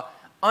Joshua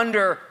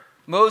under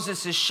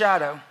Moses'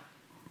 shadow,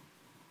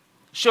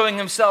 showing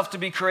himself to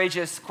be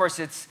courageous. Of course,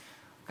 it's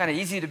kind of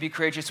easy to be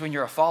courageous when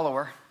you're a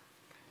follower.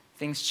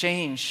 Things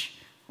change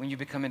when you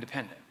become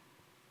independent.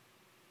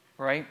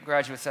 Right?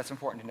 Graduates, that's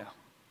important to know.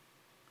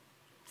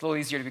 It's a little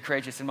easier to be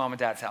courageous in mom and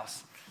dad's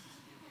house.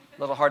 A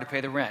little hard to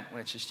pay the rent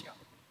when it's just you.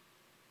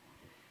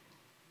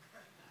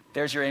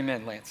 There's your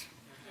amen, Lance.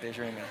 There's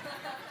your amen.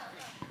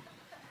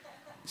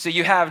 So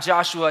you have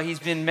Joshua, he's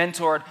been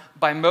mentored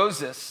by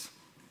Moses.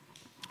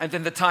 And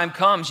then the time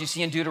comes, you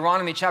see in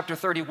Deuteronomy chapter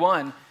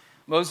 31,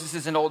 Moses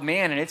is an old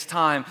man and it's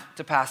time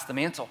to pass the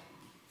mantle.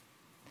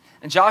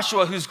 And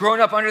Joshua, who's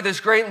grown up under this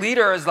great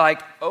leader, is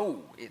like,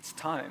 oh, it's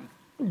time.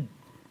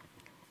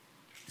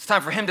 It's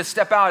time for him to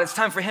step out. It's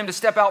time for him to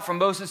step out from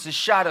Moses'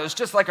 shadows.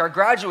 Just like our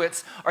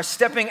graduates are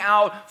stepping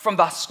out from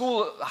the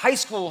high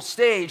school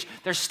stage,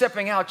 they're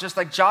stepping out just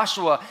like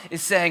Joshua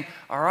is saying,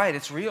 all right,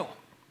 it's real.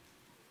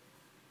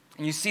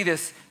 And you see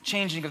this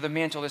changing of the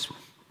mantle, this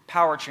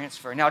power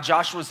transfer. Now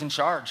Joshua's in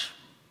charge.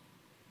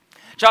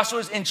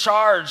 Joshua's in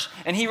charge,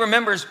 and he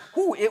remembers,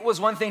 it was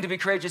one thing to be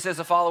courageous as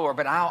a follower,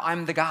 but now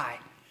I'm the guy.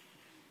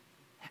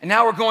 And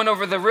now we're going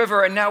over the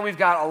river, and now we've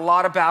got a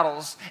lot of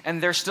battles,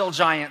 and they're still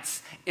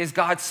giants. Is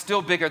God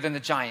still bigger than the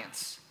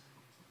giants?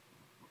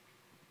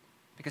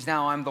 Because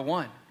now I'm the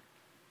one.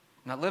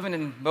 I'm not living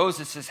in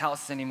Moses'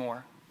 house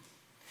anymore.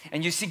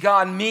 And you see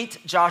God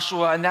meet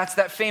Joshua, and that's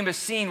that famous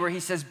scene where he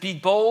says, be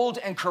bold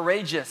and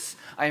courageous.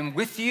 I am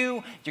with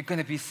you. You're going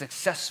to be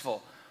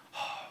successful.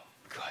 Oh,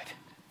 good.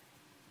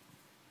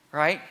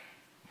 Right?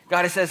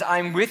 God says,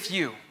 I'm with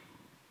you.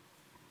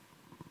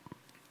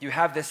 You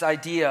have this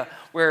idea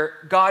where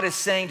God is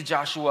saying to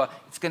Joshua,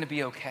 it's going to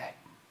be okay.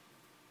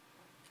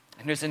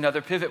 And here's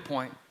another pivot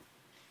point.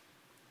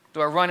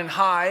 Do I run and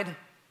hide?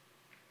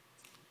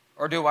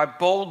 Or do I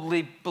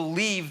boldly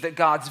believe that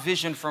God's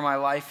vision for my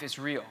life is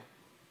real?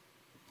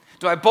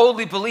 Do I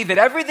boldly believe that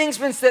everything's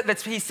been said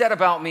that he said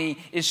about me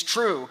is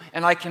true,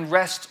 and I can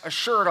rest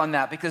assured on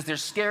that because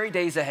there's scary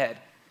days ahead?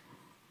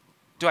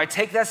 Do I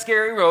take that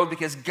scary road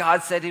because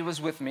God said he was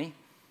with me?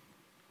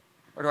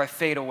 Or do I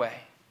fade away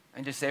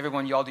and just say,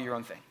 everyone, y'all do your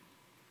own thing?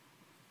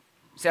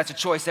 See, that's a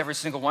choice every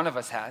single one of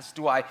us has.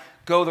 Do I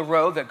go the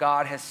road that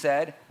God has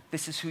said,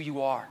 this is who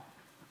you are,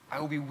 I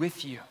will be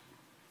with you?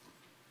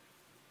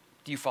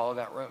 Do you follow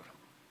that road?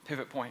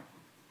 Pivot point.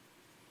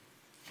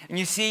 And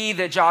you see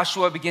that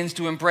Joshua begins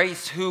to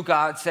embrace who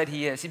God said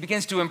he is. He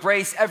begins to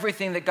embrace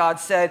everything that God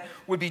said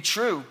would be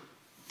true.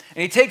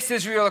 And he takes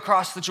Israel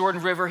across the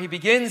Jordan River. He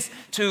begins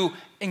to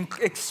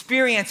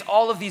experience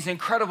all of these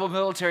incredible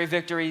military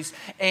victories.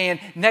 And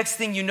next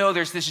thing you know,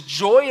 there's this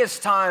joyous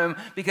time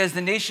because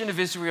the nation of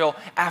Israel,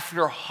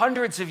 after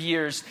hundreds of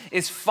years,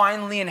 is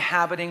finally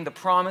inhabiting the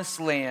promised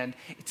land.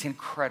 It's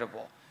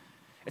incredible.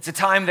 It's a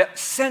time that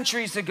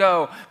centuries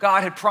ago,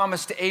 God had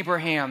promised to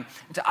Abraham,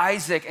 to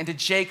Isaac, and to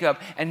Jacob,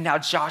 and now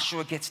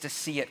Joshua gets to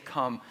see it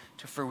come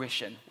to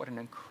fruition. What an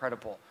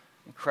incredible,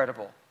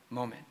 incredible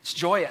moment. It's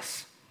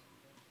joyous.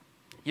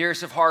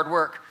 Years of hard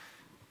work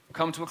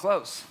come to a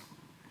close.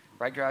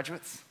 Right,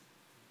 graduates?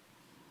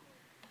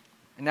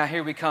 And now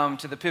here we come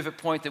to the pivot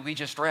point that we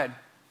just read.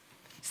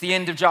 It's the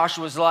end of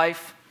Joshua's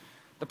life.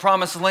 The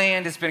promised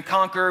land has been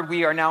conquered.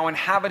 We are now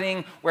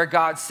inhabiting where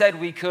God said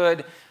we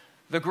could.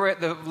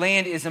 The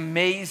land is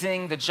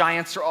amazing. The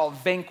giants are all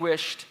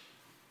vanquished.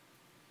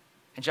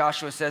 And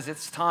Joshua says,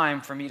 it's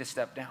time for me to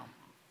step down.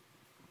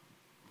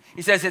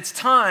 He says, it's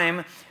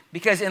time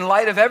because in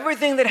light of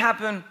everything that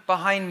happened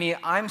behind me,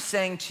 I'm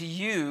saying to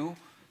you,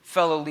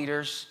 fellow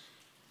leaders,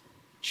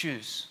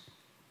 choose.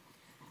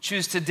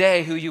 Choose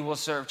today who you will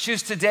serve.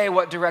 Choose today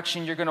what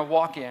direction you're going to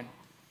walk in.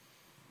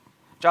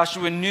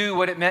 Joshua knew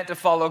what it meant to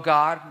follow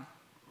God.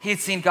 He had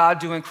seen God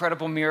do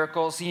incredible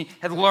miracles. He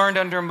had learned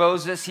under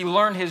Moses. He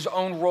learned his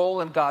own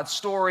role in God's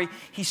story.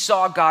 He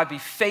saw God be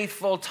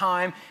faithful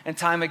time and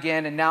time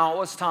again, and now it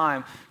was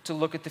time to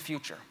look at the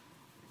future.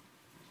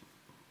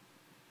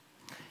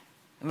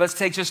 And let's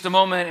take just a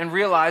moment and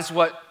realize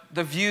what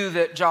the view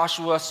that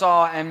Joshua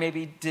saw and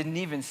maybe didn't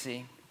even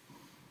see.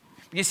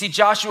 You see,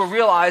 Joshua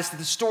realized that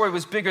the story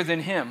was bigger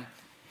than him.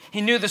 He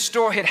knew the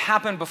story had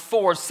happened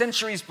before,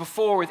 centuries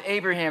before, with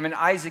Abraham and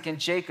Isaac and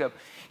Jacob.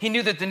 He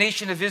knew that the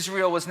nation of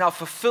Israel was now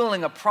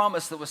fulfilling a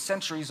promise that was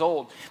centuries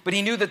old. But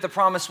he knew that the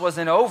promise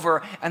wasn't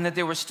over and that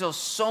there was still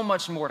so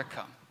much more to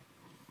come.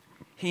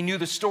 He knew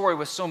the story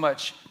was so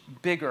much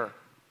bigger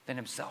than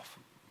himself.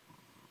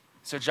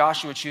 So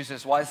Joshua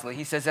chooses wisely.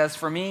 He says, as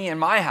for me and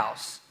my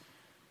house,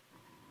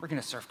 we're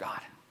going to serve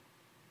God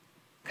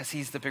because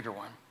he's the bigger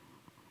one.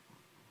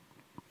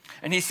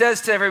 And he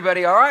says to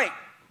everybody, all right,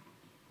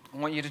 I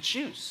want you to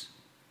choose.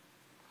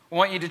 I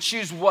want you to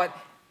choose what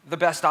the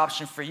best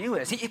option for you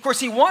is. Of course,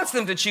 he wants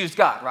them to choose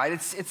God, right?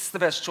 It's the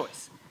best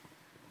choice.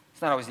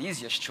 It's not always the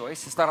easiest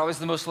choice. It's not always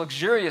the most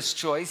luxurious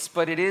choice,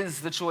 but it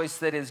is the choice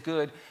that is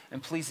good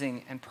and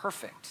pleasing and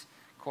perfect,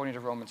 according to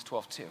Romans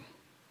 12:2.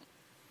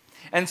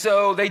 And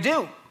so they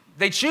do.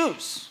 They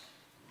choose.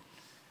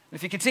 And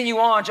if you continue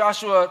on,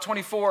 Joshua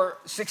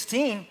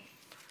 24:16,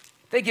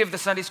 they give the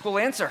Sunday school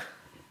answer.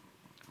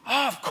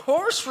 Oh, of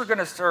course we're going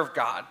to serve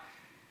God.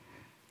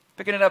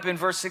 Picking it up in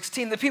verse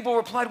 16, the people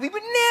replied, we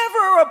would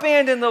never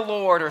abandon the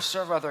Lord or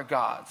serve other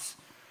gods.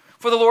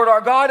 For the Lord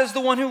our God is the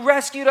one who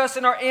rescued us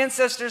and our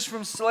ancestors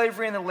from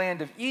slavery in the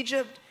land of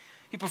Egypt.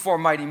 He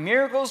performed mighty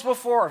miracles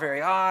before our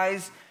very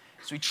eyes.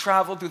 As we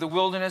traveled through the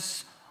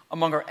wilderness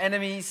among our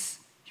enemies,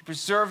 he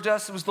preserved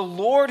us. It was the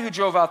Lord who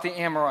drove out the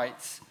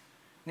Amorites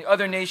and the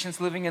other nations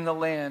living in the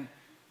land.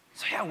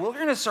 So yeah, we're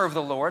going to serve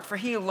the Lord, for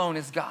he alone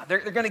is God.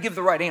 They're going to give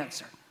the right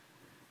answer.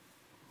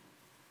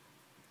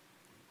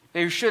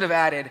 They should have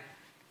added,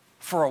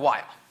 for a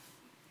while.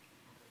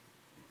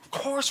 Of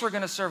course we're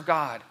going to serve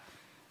God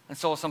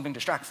until something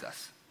distracts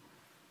us.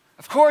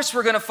 Of course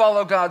we're going to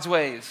follow God's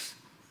ways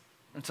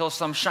until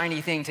some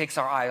shiny thing takes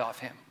our eye off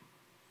him.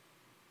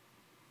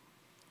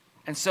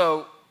 And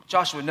so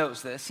Joshua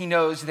knows this. He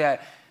knows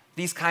that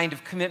these kind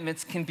of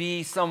commitments can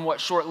be somewhat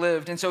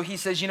short-lived. And so he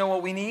says, you know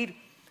what we need?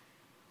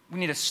 We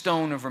need a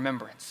stone of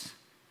remembrance.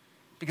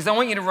 Because I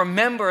want you to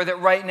remember that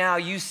right now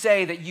you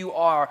say that you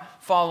are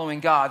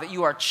following God, that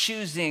you are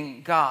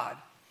choosing God.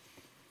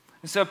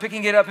 And so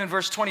picking it up in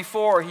verse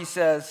 24, he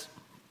says,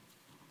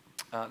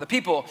 the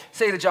people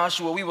say to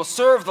Joshua, we will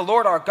serve the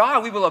Lord our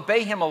God. We will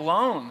obey him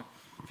alone.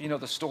 If you know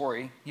the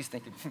story, he's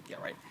thinking, yeah,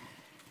 right.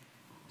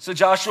 So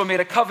Joshua made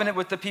a covenant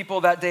with the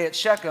people that day at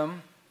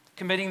Shechem,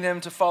 committing them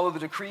to follow the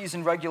decrees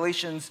and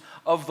regulations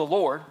of the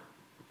Lord.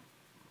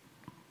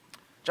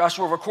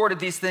 Joshua recorded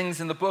these things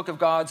in the book of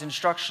God's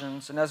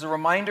instructions, and as a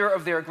reminder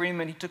of their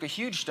agreement, he took a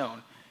huge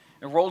stone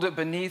and rolled it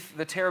beneath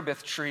the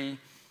terebinth tree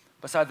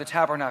beside the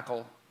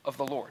tabernacle of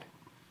the Lord.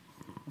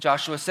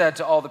 Joshua said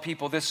to all the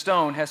people, this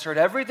stone has heard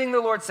everything the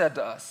Lord said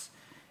to us.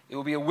 It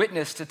will be a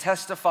witness to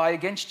testify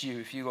against you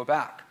if you go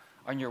back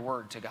on your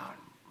word to God.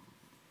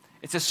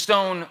 It's a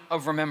stone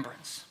of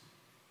remembrance.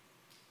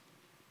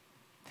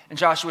 And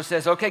Joshua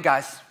says, okay,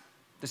 guys,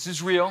 this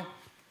is real.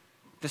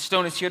 The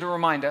stone is here to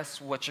remind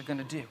us what you're going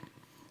to do.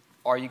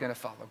 Are you going to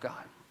follow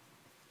God?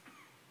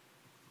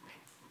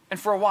 And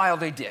for a while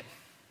they did.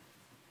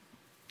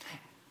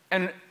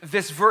 And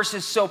this verse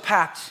is so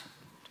packed.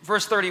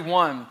 Verse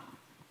 31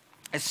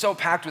 is so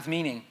packed with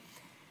meaning.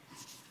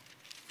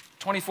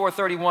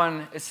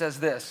 24:31, it says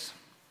this.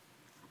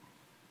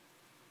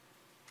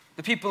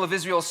 The people of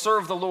Israel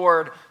served the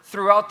Lord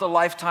throughout the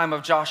lifetime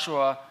of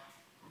Joshua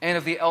and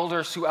of the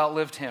elders who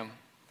outlived him,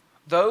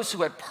 those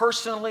who had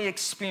personally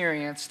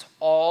experienced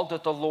all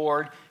that the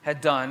Lord had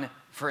done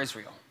for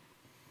Israel.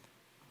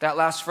 That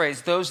last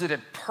phrase, those that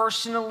had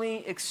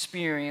personally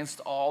experienced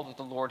all that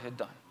the Lord had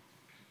done.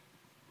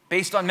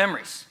 Based on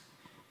memories,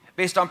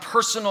 based on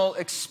personal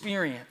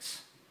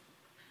experience.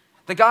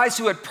 The guys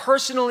who had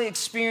personally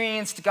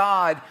experienced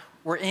God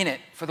were in it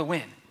for the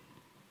win.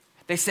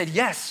 They said,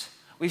 yes,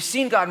 we've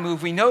seen God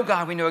move. We know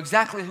God. We know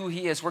exactly who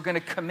he is. We're going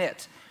to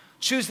commit.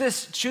 Choose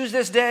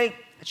this day.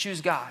 I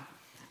choose God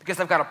because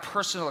I've got a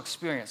personal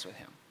experience with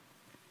him.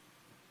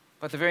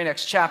 But the very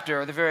next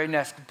chapter, or the very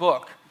next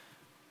book,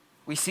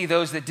 we see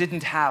those that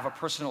didn't have a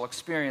personal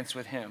experience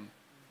with him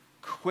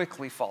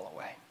quickly fall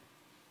away.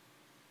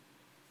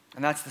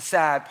 And that's the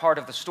sad part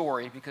of the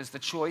story because the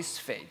choice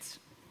fades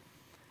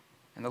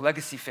and the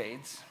legacy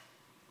fades.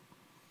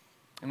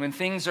 And when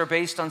things are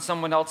based on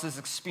someone else's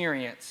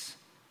experience,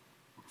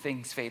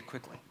 things fade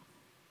quickly.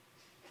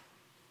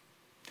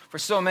 For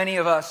so many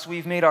of us,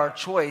 we've made our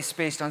choice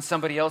based on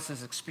somebody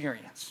else's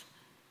experience.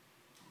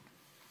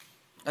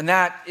 And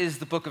that is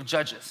the book of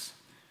Judges.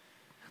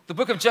 The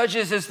book of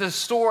Judges is the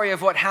story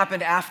of what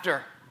happened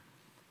after.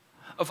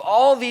 Of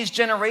all these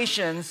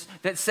generations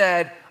that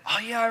said, oh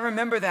yeah, I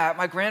remember that.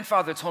 My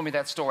grandfather told me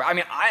that story. I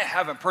mean, I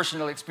haven't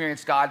personally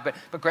experienced God,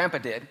 but Grandpa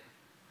did.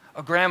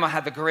 Grandma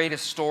had the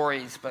greatest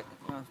stories, but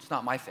it's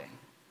not my thing.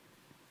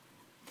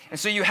 And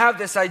so you have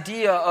this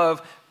idea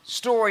of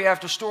story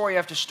after story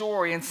after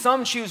story, and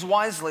some choose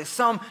wisely.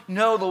 Some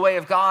know the way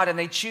of God, and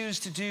they choose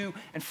to do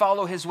and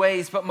follow his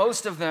ways, but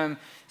most of them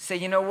say,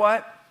 you know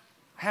what?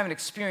 I haven't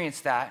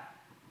experienced that,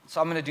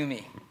 so I'm going to do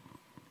me.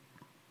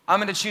 I'm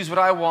going to choose what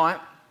I want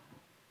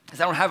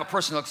because I don't have a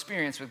personal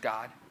experience with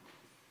God,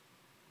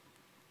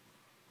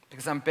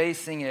 because I'm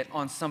basing it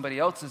on somebody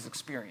else's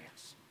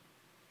experience.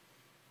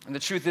 And the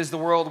truth is, the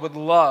world would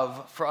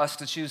love for us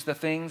to choose the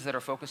things that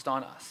are focused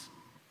on us.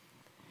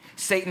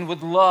 Satan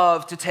would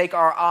love to take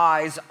our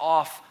eyes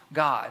off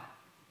God.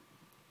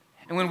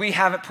 And when we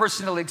haven't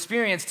personally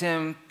experienced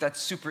him, that's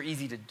super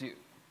easy to do.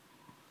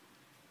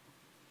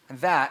 And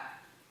that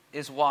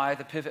is why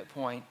the pivot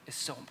point is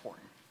so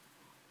important.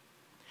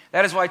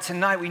 That is why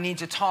tonight we need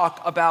to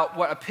talk about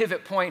what a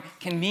pivot point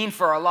can mean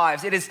for our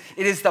lives. It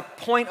is the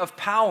point of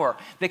power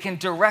that can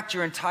direct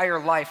your entire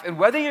life. And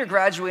whether you're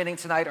graduating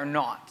tonight or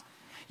not,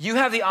 you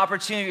have the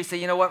opportunity to say,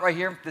 you know what, right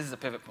here, this is a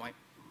pivot point.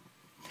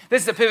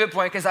 This is a pivot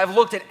point because I've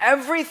looked at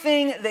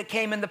everything that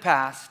came in the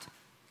past,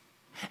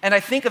 and I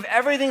think of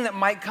everything that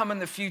might come in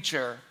the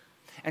future,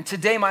 and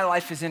today my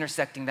life is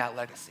intersecting that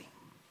legacy.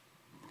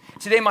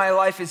 Today my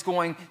life is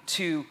going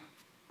to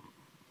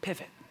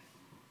pivot.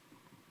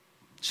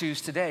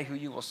 Choose today who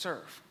you will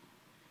serve.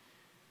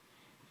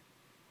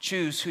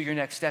 Choose who your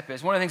next step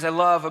is. One of the things I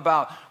love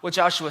about what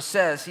Joshua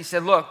says, he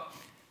said, look,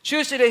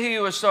 choose today who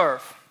you will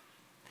serve.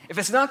 If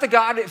it's not the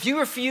God, if you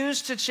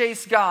refuse to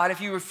chase God, if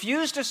you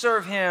refuse to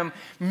serve him,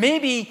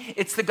 maybe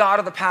it's the God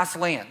of the past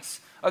lands,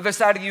 of the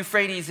side of the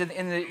Euphrates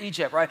in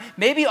Egypt, right?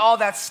 Maybe all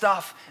that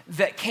stuff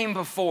that came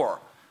before,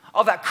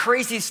 all that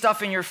crazy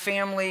stuff in your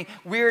family,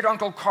 weird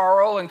Uncle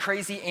Carl and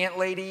crazy Aunt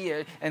Lady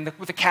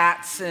with the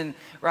cats and,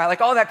 right,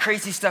 like all that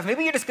crazy stuff.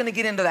 Maybe you're just going to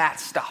get into that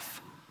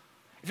stuff.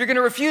 If you're going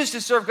to refuse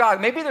to serve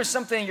God, maybe there's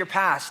something in your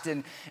past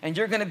and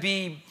you're going to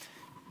be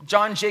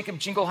John Jacob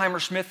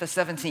Jingleheimer Smith the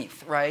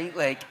 17th, right?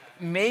 Like,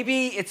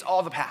 maybe it's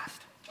all the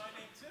past.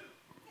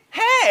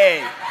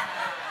 Hey!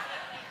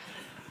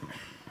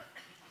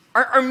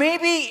 Or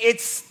maybe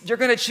it's you're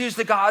going to choose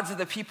the gods of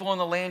the people in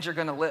the land you're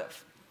going to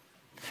live.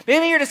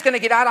 Maybe you're just going to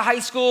get out of high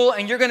school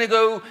and you're going to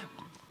go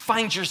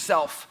find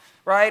yourself,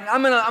 right?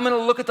 I'm going to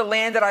look at the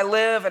land that I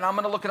live, and I'm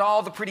going to look at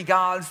all the pretty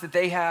gods that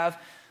they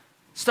have.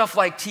 Stuff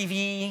like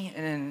TV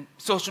and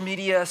social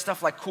media,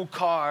 stuff like cool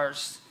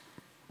cars,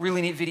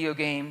 really neat video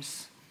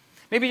games.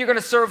 Maybe you're going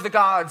to serve the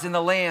gods in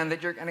the land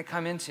that you're going to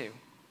come into.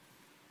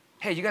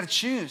 Hey, you got to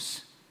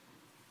choose.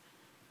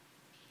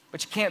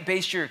 But you can't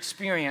base your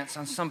experience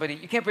on somebody.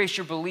 You can't base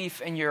your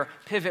belief and your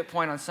pivot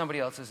point on somebody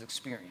else's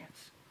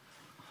experience.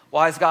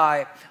 Wise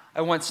guy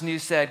I once knew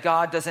said,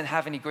 God doesn't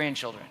have any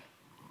grandchildren.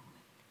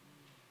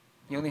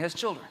 He only has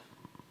children.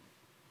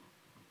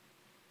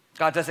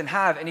 God doesn't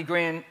have any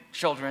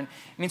grandchildren.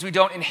 It means we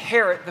don't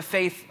inherit the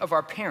faith of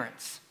our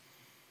parents.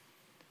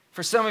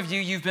 For some of you,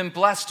 you've been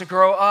blessed to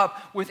grow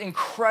up with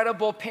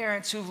incredible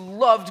parents who've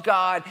loved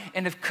God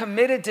and have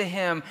committed to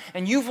him,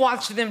 and you've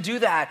watched them do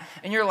that,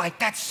 and you're like,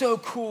 that's so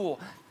cool.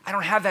 I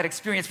don't have that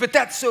experience, but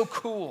that's so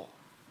cool.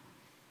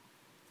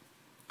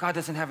 God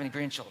doesn't have any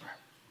grandchildren.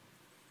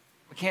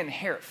 We can't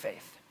inherit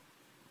faith.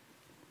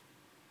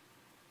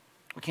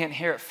 We can't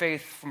inherit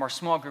faith from our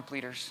small group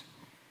leaders.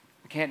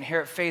 We can't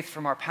inherit faith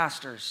from our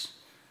pastors,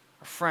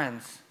 our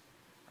friends,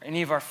 or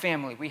any of our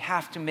family. We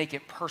have to make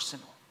it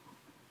personal,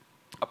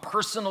 a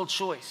personal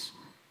choice.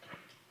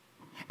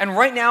 And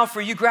right now,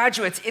 for you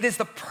graduates, it is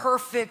the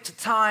perfect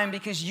time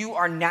because you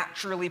are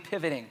naturally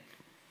pivoting.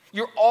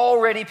 You're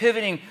already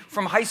pivoting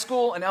from high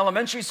school and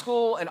elementary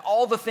school and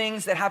all the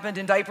things that happened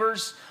in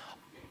diapers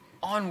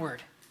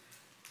onward.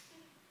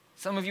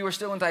 Some of you are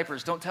still in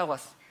diapers. Don't tell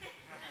us.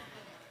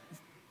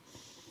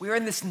 We are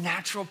in this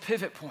natural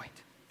pivot point.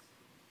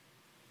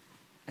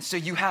 And so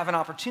you have an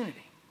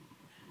opportunity.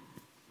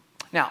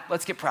 Now,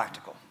 let's get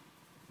practical.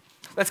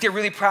 Let's get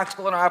really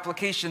practical in our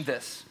application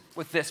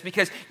with this,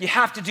 because you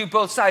have to do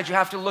both sides. You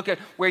have to look at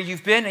where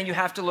you've been and you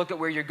have to look at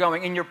where you're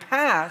going. In your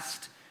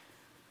past,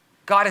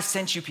 God has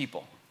sent you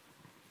people.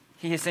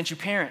 He has sent you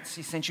parents.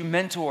 He sent you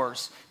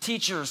mentors,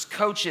 teachers,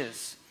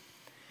 coaches.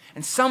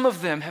 And some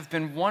of them have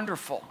been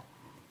wonderful.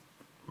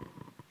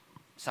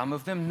 Some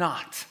of them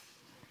not.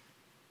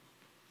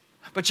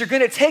 But you're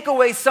going to take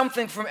away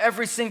something from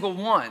every single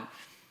one.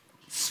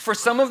 For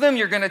some of them,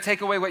 you're going to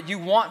take away what you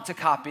want to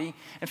copy.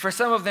 And for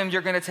some of them,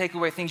 you're going to take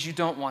away things you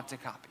don't want to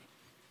copy.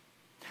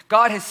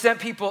 God has sent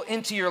people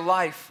into your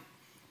life.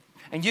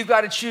 And you've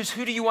got to choose,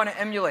 who do you want to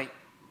emulate?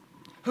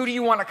 Who do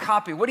you want to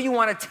copy? What do you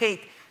want to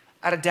take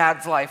out of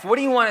dad's life? What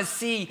do you want to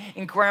see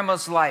in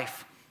grandma's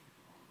life?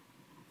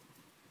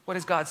 What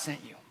has God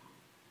sent you?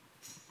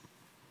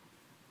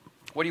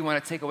 What do you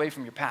want to take away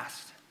from your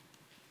past?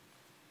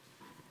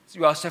 So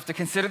you also have to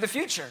consider the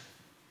future.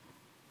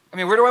 I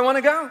mean, where do I want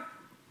to go?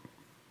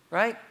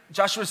 Right?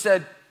 Joshua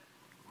said,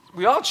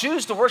 we all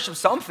choose to worship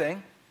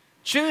something.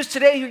 Choose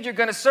today who you're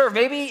going to serve.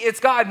 Maybe it's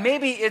God.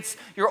 Maybe it's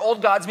your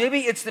old gods. Maybe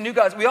it's the new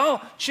gods. We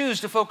all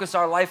choose to focus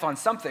our life on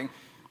something.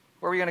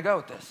 Where are we going to go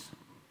with this?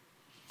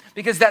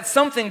 Because that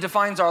something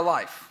defines our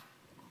life.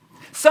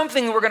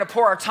 Something we're going to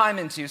pour our time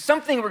into.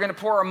 Something we're going to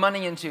pour our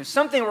money into.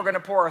 Something we're going to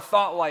pour our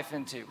thought life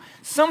into.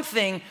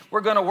 Something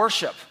we're going to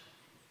worship.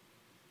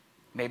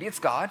 Maybe it's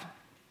God.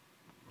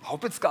 I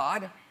hope it's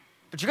God.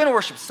 But you're going to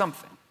worship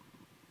something.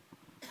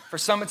 For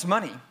some, it's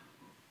money,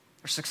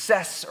 or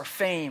success, or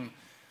fame.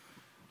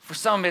 For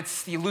some,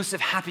 it's the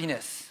elusive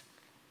happiness,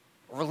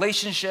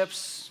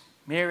 relationships,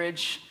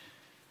 marriage,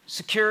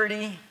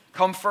 security,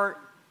 comfort,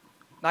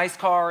 nice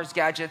cars,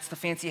 gadgets, the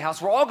fancy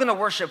house. We're all going to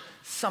worship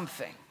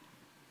something.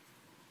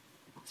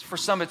 For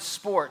some, it's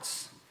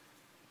sports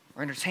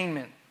or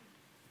entertainment.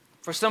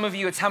 For some of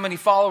you, it's how many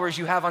followers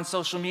you have on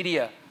social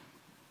media.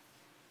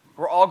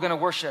 We're all going to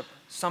worship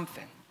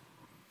something.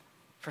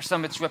 For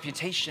some, it's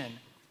reputation.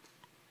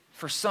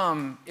 For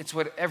some, it's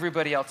what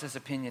everybody else's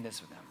opinion is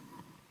of them.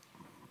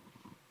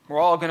 We're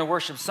all going to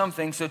worship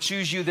something, so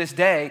choose you this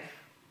day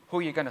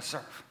who you're going to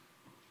serve.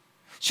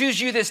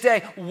 Choose you this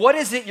day. What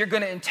is it you're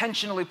going to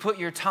intentionally put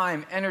your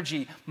time,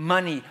 energy,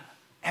 money,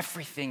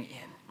 everything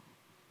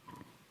in?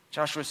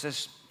 Joshua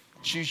says,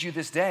 choose you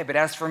this day. But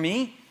as for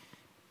me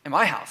and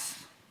my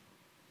house,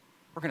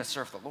 we're going to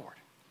serve the Lord.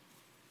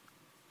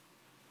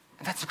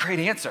 And that's a great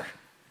answer.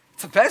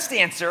 It's the best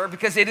answer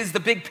because it is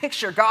the big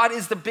picture. God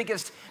is the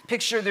biggest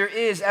picture there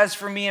is. As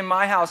for me and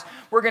my house,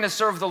 we're going to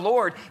serve the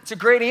Lord. It's a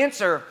great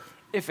answer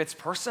if it's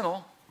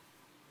personal.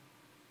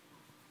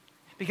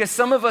 Because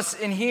some of us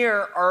in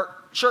here are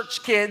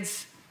church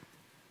kids,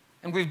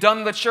 and we've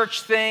done the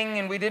church thing,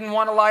 and we didn't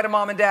want to lie to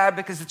mom and dad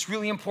because it's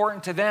really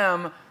important to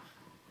them,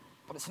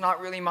 but it's not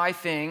really my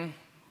thing.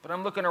 But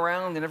I'm looking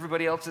around, and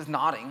everybody else is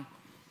nodding.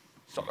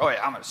 So, oh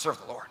yeah, I'm going to serve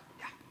the Lord.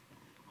 Yeah.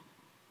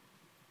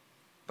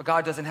 But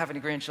God doesn't have any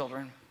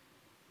grandchildren.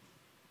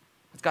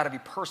 It's got to be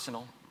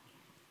personal.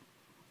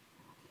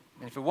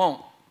 And if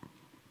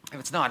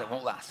it's not, it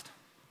won't last.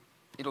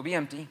 It'll be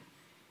empty,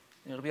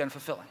 and it'll be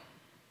unfulfilling.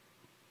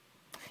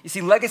 You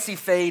see, legacy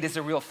fade is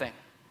a real thing.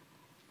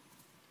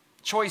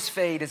 Choice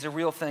fade is a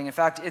real thing. In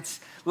fact,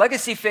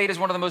 legacy fade is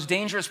one of the most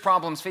dangerous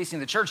problems facing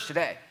the church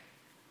today.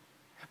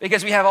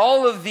 Because we have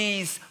all of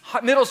these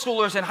middle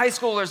schoolers and high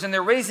schoolers, and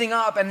they're raising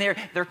up, and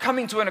they're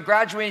coming to a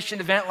graduation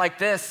event like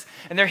this,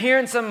 and they're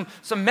hearing some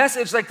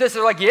message like this.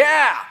 They're like,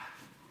 yeah,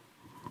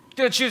 I'm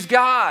going to choose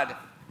God.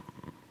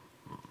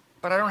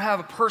 But I don't have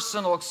a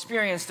personal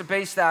experience to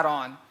base that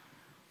on.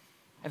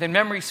 And then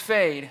memories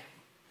fade,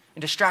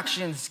 and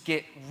distractions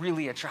get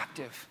really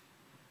attractive.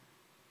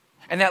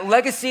 And that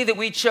legacy that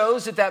we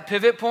chose at that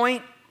pivot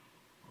point,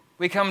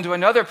 we come to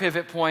another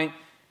pivot point,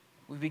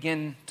 we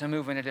begin to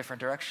move in a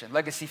different direction.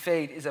 Legacy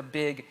fade is a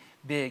big,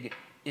 big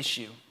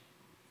issue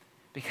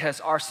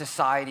because our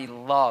society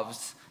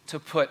loves to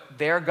put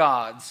their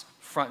gods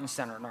front and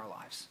center in our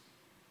lives.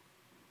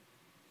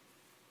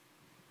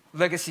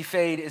 Legacy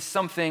fade is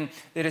something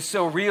that is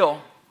so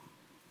real.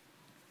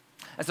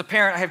 As a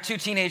parent, I have two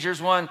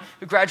teenagers, one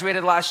who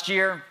graduated last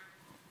year.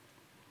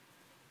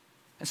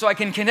 And so I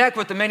can connect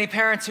with the many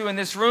parents who in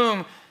this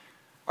room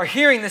are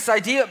hearing this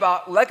idea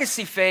about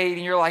legacy fade,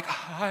 and you're like,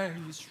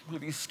 it's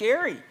really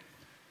scary.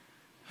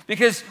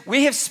 Because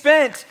we have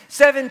spent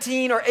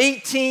 17 or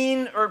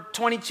 18 or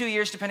 22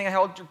 years, depending on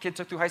how old your kid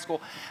took through high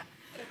school,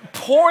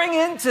 pouring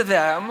into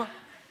them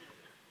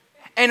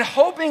and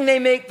hoping they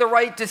make the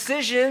right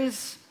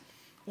decisions,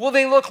 Will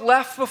they look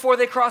left before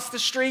they cross the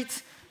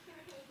street?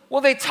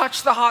 Will they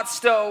touch the hot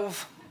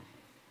stove?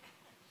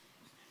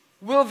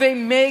 Will they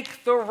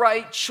make the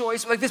right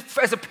choice? Like this,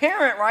 as a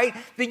parent, right,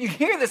 that you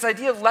hear this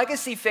idea of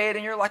legacy fade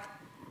and you're like,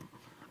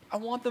 I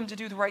want them to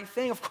do the right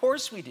thing. Of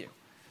course we do.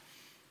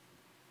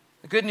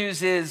 The good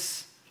news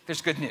is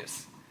there's good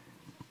news.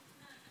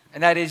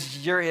 And that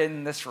is you're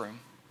in this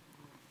room.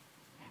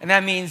 And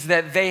that means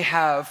that they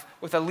have,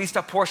 with at least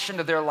a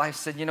portion of their life,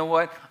 said, you know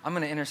what? I'm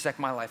going to intersect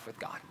my life with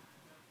God.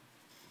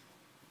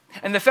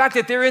 And the fact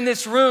that they're in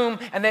this room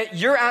and that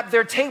you're at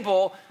their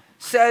table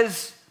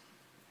says,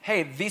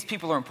 hey, these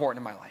people are important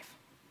in my life.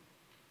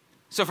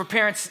 So for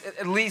parents,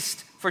 at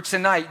least for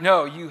tonight,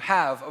 know you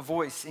have a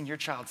voice in your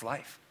child's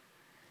life.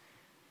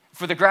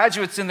 For the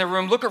graduates in the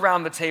room, look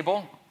around the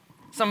table.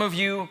 Some of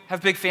you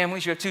have big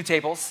families. You have 2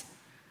 tables.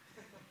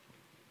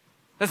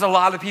 There's a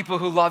lot of people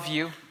who love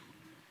you.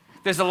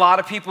 There's a lot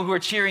of people who are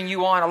cheering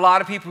you on, a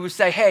lot of people who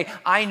say, hey,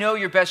 I know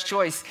your best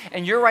choice,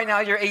 and you're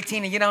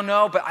 18 and you don't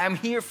know, but I'm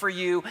here for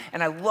you,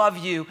 and I love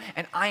you,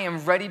 and I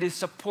am ready to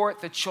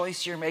support the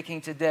choice you're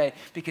making today,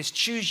 because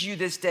choose you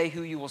this day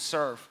who you will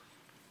serve.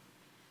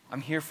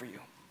 I'm here for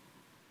you.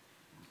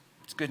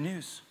 It's good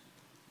news.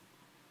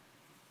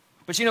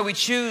 But we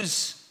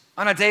choose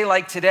on a day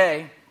like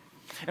today,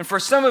 and for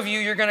some of you,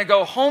 you're going to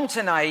go home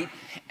tonight,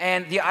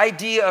 and the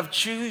idea of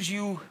choose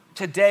you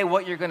today,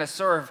 what you're going to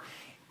serve,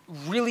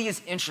 really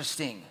is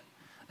interesting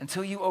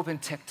until you open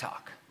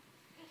TikTok.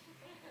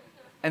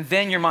 And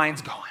then your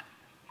mind's gone.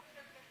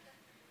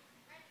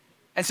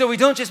 And so we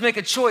don't just make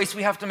a choice,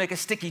 we have to make a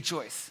sticky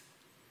choice.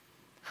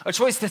 A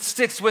choice that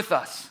sticks with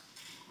us.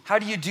 How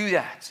do you do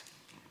that?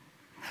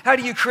 How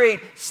do you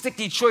create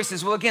sticky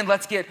choices? Well, again,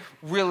 let's get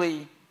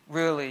really,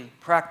 really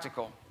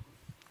practical.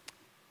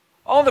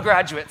 All the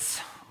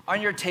graduates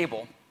on your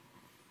table,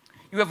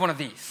 you have one of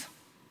these.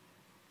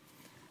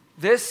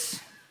 This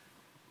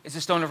is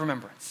a stone of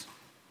remembrance.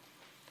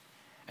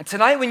 And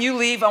tonight when you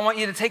leave, I want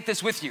you to take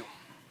this with you.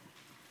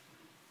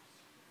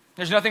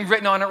 There's nothing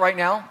written on it right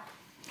now.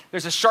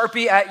 There's a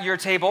Sharpie at your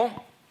table.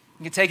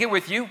 You can take it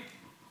with you.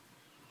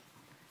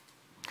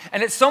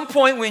 And at some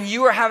point when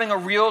you are having a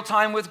real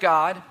time with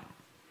God,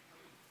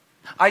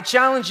 I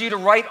challenge you to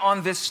write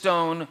on this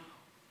stone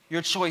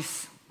your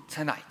choice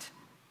tonight.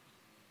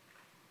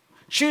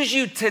 Choose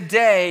you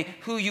today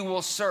who you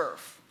will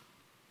serve.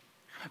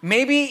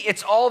 Maybe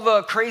it's all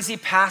the crazy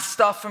past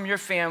stuff from your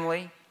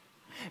family.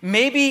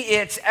 Maybe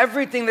it's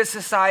everything that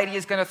society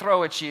is going to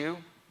throw at you.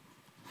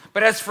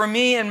 But as for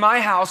me and my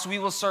house, we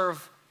will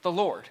serve the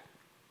Lord.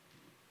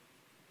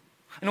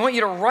 And I want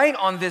you to write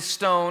on this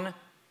stone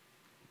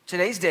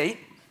today's date,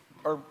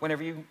 or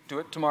whenever you do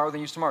it tomorrow,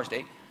 then use tomorrow's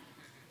date.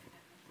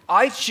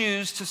 I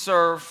choose to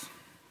serve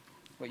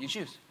what you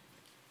choose.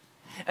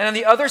 And on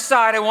the other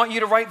side, I want you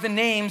to write the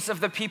names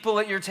of the people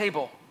at your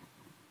table.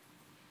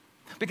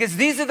 Because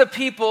these are the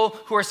people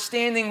who are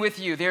standing with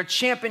you. They're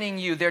championing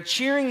you. They're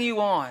cheering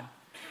you on.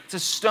 It's a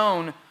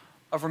stone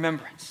of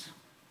remembrance.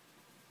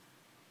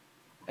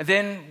 And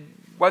then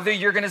whether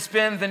you're going to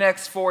spend the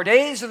next 4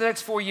 days or the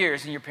next 4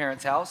 years in your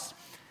parents' house,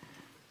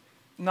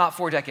 not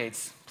 4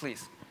 decades,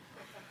 please.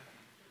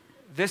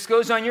 This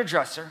goes on your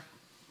dresser,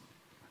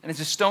 and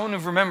it's a stone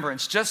of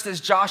remembrance. Just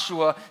as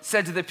Joshua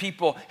said to the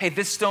people, hey,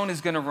 this stone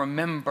is going to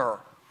remember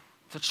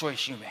the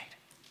choice you made.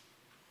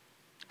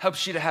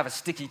 Helps you to have a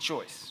sticky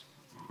choice.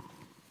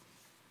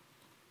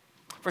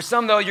 For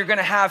some, though, you're going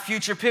to have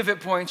future pivot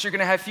points. You're going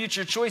to have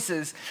future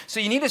choices. So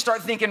you need to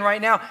start thinking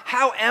right now,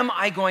 how am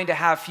I going to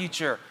have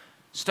future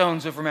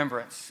stones of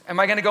remembrance? Am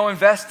I going to go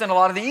invest in a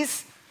lot of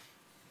these?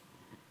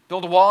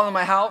 Build a wall in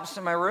my house,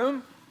 in my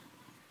room?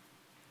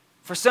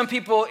 For some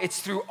people, it's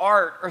through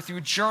art or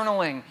through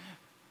journaling.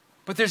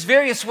 But there's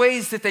various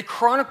ways that they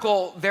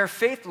chronicle their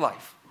faith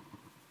life.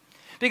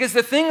 Because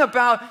the thing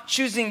about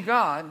choosing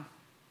God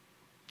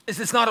is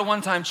it's not a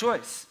one-time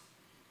choice.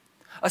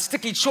 A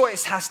sticky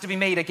choice has to be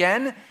made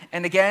again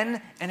and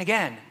again and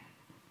again.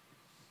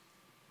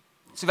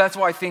 So that's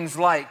why things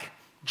like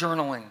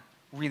journaling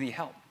really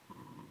help.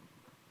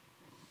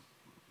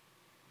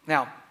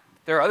 Now,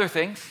 there are other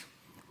things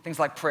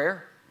like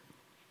prayer,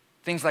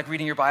 things like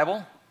reading your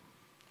Bible,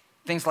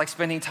 things like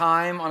spending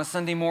time on a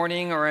Sunday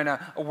morning or in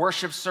a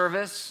worship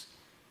service.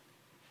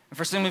 And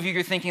for some of you,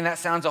 you're thinking that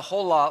sounds a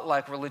whole lot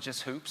like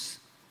religious hoops.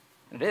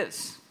 And it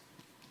is,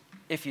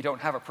 if you don't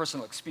have a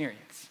personal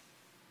experience.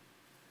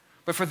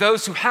 But for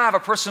those who have a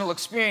personal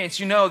experience,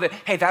 you know that,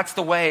 hey, that's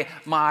the way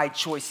my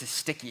choice is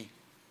sticky.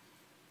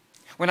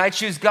 When I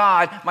choose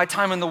God, my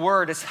time in the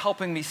Word is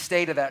helping me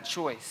stay to that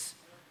choice.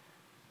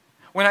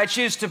 When I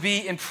choose to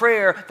be in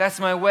prayer, that's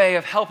my way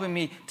of helping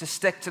me to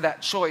stick to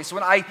that choice.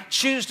 When I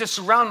choose to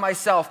surround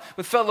myself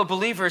with fellow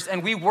believers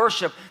and we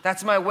worship,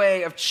 that's my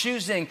way of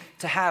choosing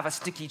to have a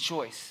sticky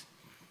choice.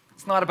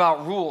 It's not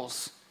about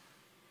rules.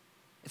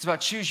 It's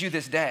about choose you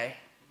this day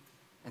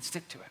and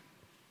stick to it.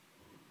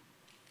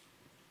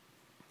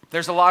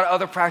 There's a lot of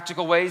other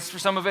practical ways. For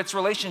some of it's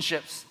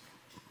relationships.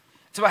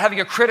 It's about having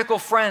a critical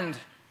friend,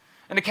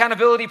 an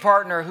accountability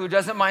partner who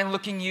doesn't mind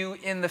looking you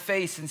in the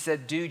face and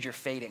said, dude, you're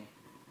fading.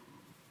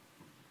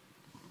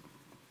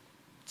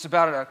 It's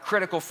about a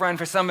critical friend.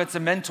 For some, it's a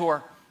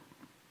mentor,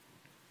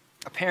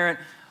 a parent,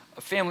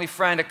 a family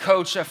friend, a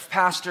coach, a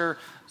pastor,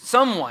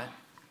 someone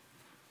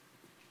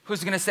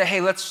who's going to say, hey,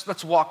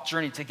 let's walk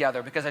journey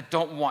together because I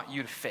don't want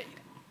you to fade.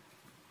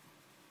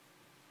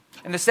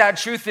 And the sad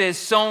truth is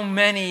so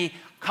many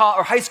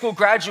high school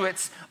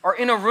graduates are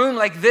in a room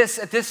like this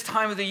at this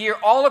time of the year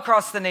all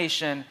across the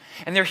nation,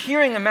 and they're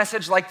hearing a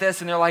message like this,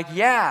 and they're like,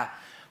 yeah,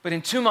 but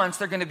in 2 months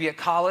they're going to be at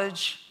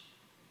college,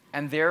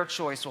 and their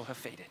choice will have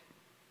faded.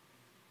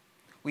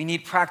 We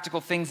need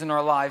practical things in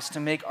our lives to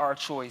make our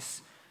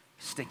choice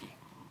sticky.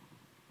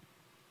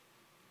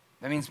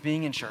 That means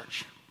being in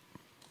church,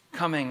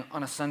 coming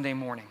on a Sunday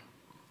morning.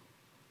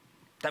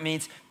 That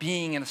means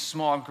being in a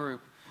small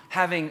group,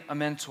 having a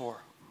mentor.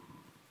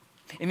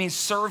 It means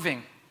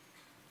serving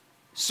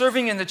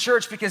in the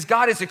church because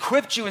God has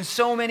equipped you in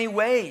so many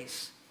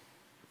ways.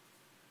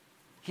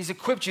 He's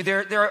equipped you.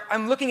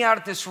 I'm looking out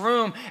at this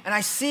room, and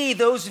I see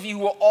those of you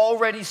who are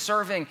already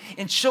serving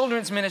in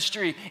children's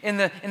ministry, in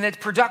the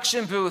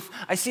production booth.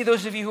 I see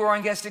those of you who are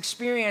on guest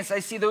experience.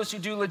 I see those who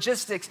do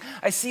logistics.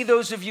 I see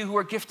those of you who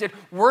are gifted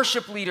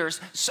worship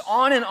leaders. So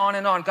on and on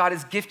and on. God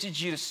has gifted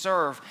you to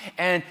serve,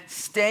 and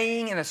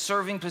staying in a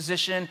serving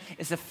position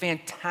is a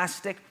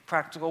fantastic,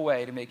 practical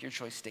way to make your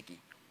choice sticky.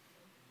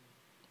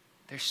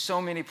 There's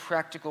so many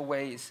practical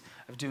ways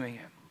of doing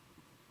it.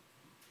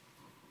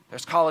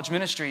 There's college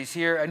ministries.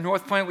 Here at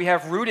North Point, we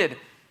have Rooted.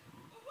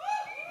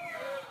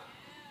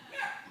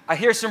 I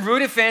hear some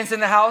Rooted fans in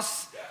the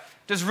house.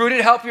 Does Rooted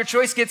help your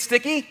choice get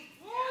sticky?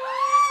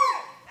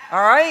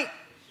 All right?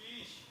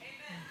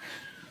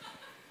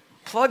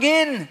 Plug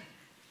in.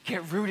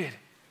 Get rooted.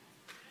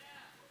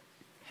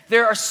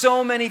 There are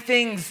so many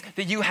things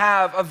that you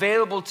have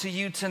available to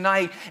you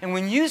tonight. And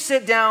when you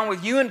sit down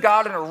with you and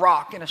God and a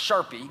rock and a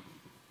Sharpie,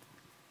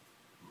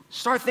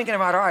 start thinking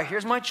about, all right,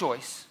 here's my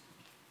choice.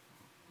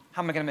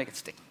 How am I going to make it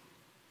sticky?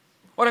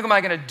 What am I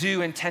going to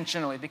do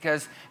intentionally?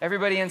 Because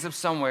everybody ends up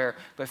somewhere,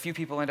 but few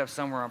people end up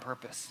somewhere on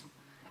purpose.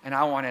 And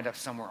I want to end up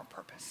somewhere on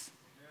purpose.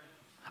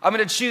 I'm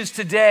going to choose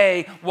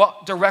today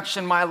what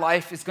direction my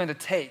life is going to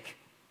take.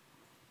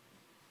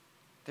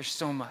 There's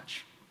so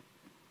much.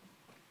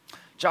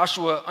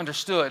 Joshua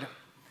understood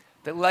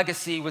that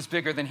legacy was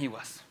bigger than he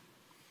was.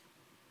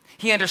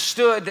 He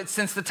understood that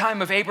since the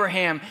time of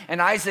Abraham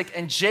and Isaac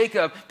and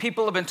Jacob,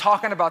 people have been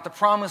talking about the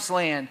promised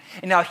land.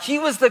 And now he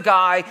was the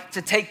guy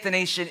to take the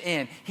nation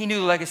in. He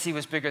knew legacy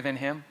was bigger than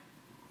him.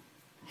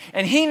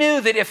 And he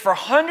knew that if for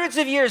hundreds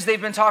of years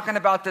they've been talking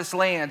about this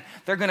land,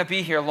 they're going to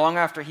be here long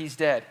after he's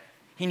dead.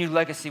 He knew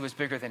legacy was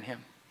bigger than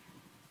him.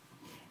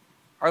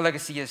 Our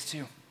legacy is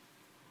too.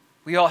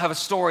 We all have a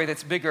story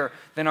that's bigger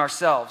than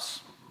ourselves.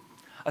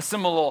 A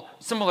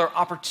similar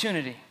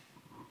opportunity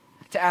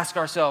to ask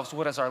ourselves,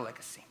 what is our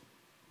legacy?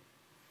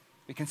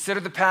 We consider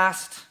the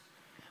past,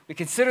 we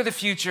consider the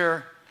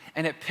future,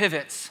 and it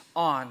pivots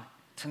on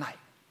tonight.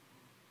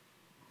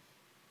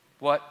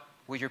 What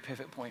will your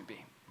pivot point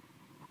be?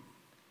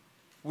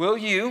 Will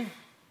you,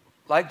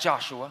 like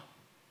Joshua,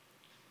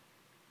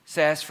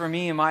 say, as for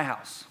me and my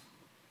house,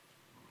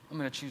 I'm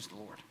going to choose the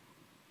Lord.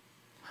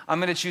 I'm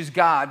going to choose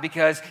God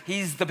because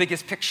he's the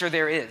biggest picture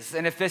there is.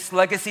 And if this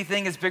legacy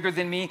thing is bigger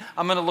than me,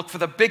 I'm going to look for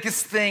the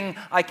biggest thing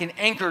I can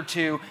anchor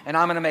to, and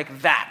I'm going to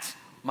make that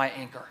my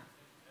anchor.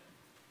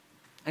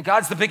 And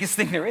God's the biggest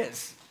thing there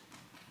is.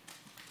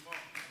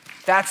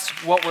 That's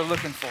what we're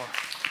looking for.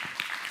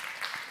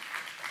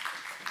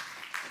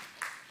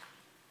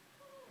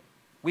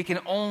 We can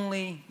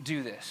only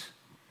do this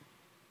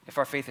if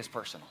our faith is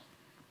personal.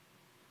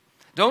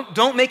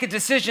 Don't make a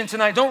decision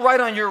tonight. Don't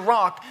write on your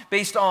rock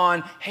based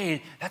on,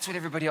 hey, that's what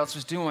everybody else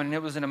was doing, and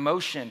it was an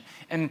emotion.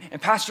 And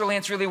Pastor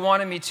Lance really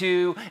wanted me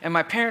to, and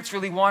my parents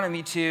really wanted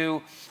me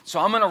to, so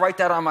I'm going to write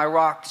that on my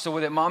rock so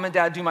that mom and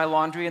dad do my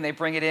laundry and they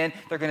bring it in,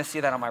 they're going to see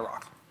that on my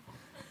rock.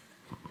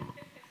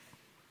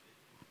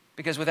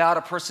 Because without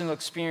a personal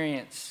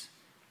experience,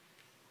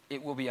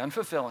 it will be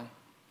unfulfilling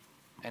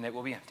and it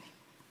will be empty.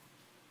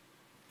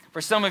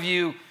 For some of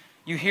you,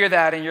 you hear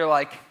that and you're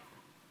like,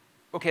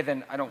 okay,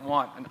 then I don't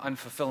want an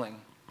unfulfilling,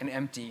 an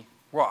empty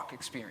rock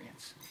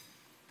experience.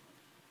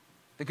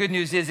 The good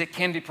news is it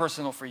can be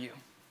personal for you.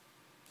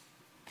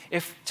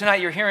 If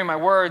tonight you're hearing my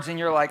words and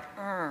you're like,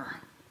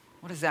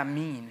 what does that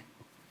mean?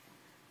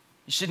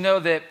 You should know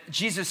that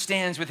Jesus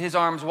stands with his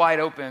arms wide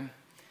open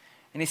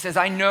and he says,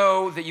 I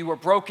know that you were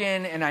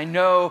broken and I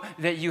know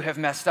that you have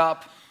messed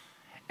up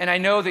and I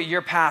know that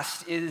your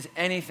past is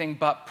anything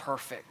but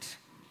perfect.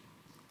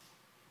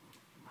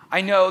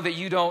 I know that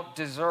you don't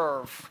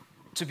deserve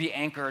to be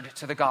anchored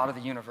to the God of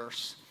the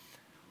universe,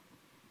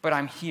 but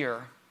I'm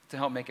here to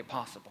help make it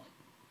possible.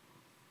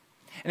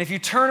 And if you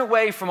turn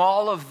away from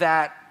all of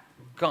that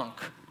gunk,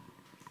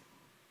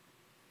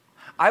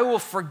 I will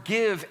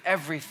forgive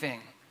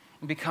everything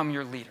and become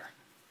your leader.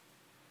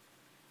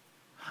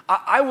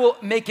 I will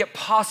make it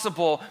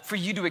possible for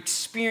you to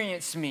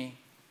experience me.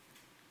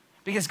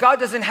 Because God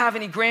doesn't have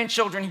any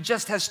grandchildren, he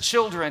just has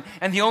children.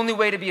 And the only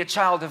way to be a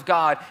child of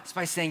God is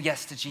by saying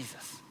yes to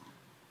Jesus.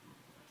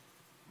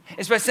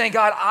 It's by saying,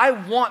 God, I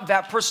want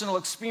that personal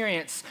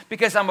experience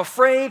because I'm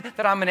afraid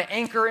that I'm going to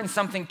anchor in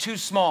something too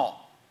small.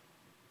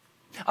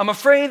 I'm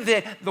afraid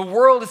that the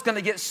world is going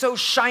to get so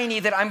shiny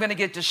that I'm going to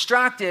get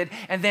distracted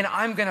and then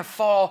I'm going to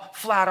fall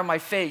flat on my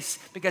face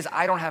because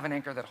I don't have an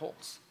anchor that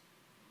holds.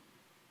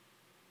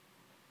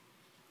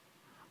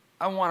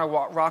 I want a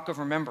rock of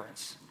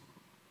remembrance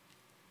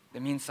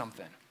that means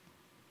something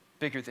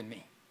bigger than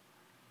me.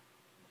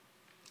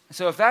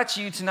 So if that's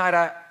you tonight,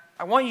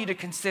 I want you to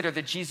consider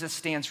that Jesus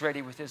stands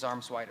ready with his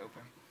arms wide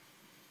open.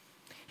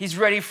 He's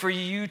ready for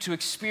you to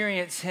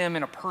experience him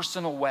in a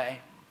personal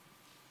way.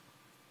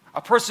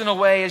 A personal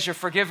way as your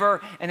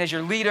forgiver and as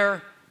your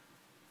leader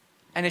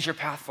and as your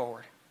path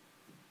forward.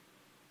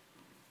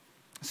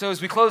 So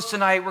as we close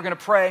tonight, we're going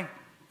to pray.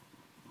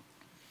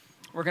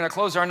 We're going to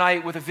close our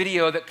night with a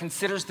video that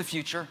considers the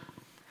future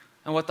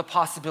and what the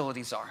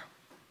possibilities are.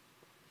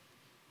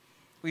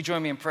 Will you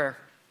join me in prayer?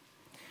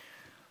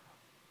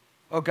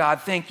 Oh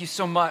God, thank you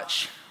so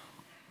much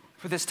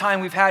for this time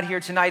we've had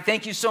here tonight.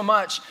 Thank you so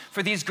much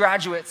for these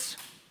graduates.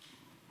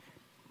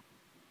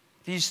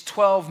 These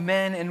 12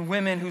 men and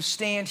women who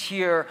stand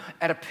here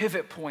at a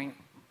pivot point.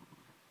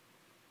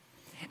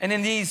 And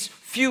in these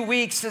few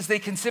weeks, as they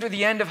consider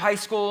the end of high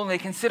school and they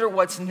consider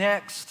what's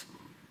next,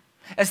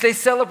 as they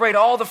celebrate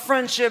all the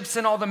friendships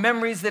and all the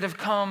memories that have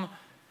come,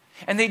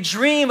 and they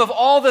dream of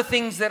all the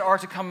things that are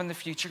to come in the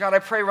future, God, I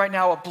pray right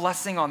now a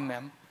blessing on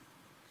them.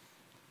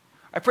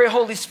 I pray,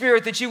 Holy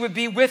Spirit, that you would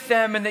be with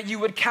them and that you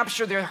would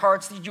capture their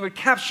hearts, that you would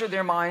capture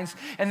their minds,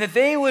 and that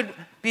they would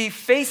be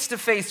face to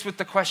face with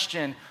the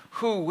question,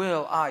 who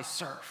will I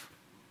serve?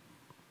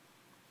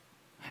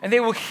 And they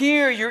will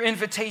hear your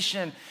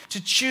invitation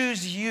to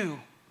choose you,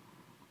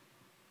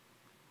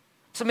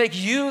 to make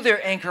you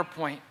their anchor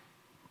point.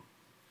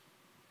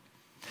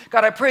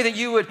 God, I pray that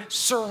you would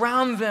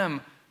surround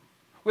them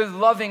with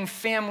loving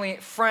family,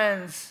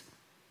 friends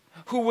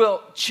who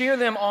will cheer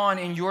them on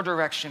in your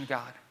direction,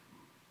 God.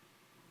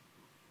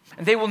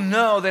 And they will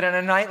know that on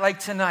a night like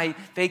tonight,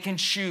 they can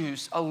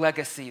choose a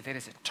legacy that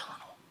is eternal.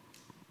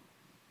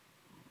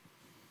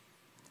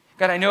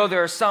 God, I know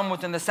there are some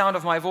within the sound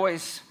of my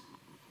voice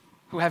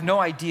who have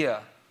no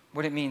idea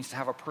what it means to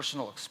have a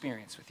personal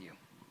experience with you.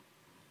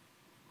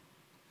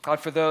 God,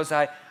 for those,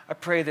 I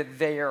pray that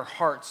their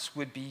hearts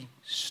would be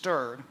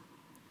stirred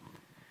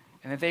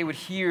and that they would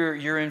hear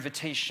your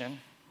invitation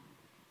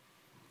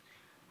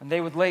and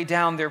they would lay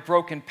down their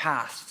broken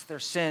past, their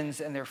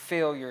sins and their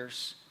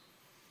failures,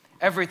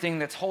 everything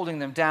that's holding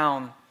them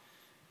down. And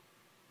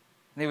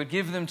they would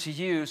give them to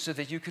you so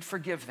that you could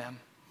forgive them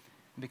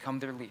and become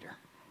their leader.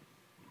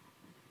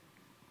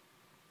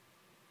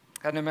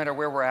 God, no matter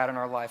where we're at in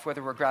our life,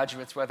 whether we're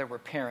graduates, whether we're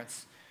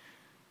parents,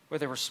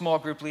 whether we're small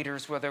group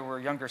leaders, whether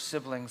we're younger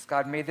siblings,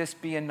 God, may this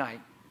be a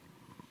night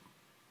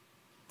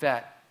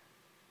that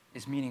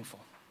is meaningful.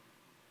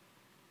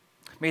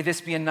 May this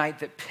be a night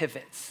that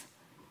pivots.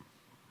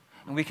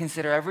 And we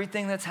consider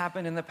everything that's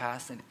happened in the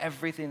past and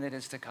everything that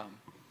is to come.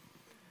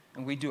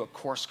 And we do a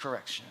course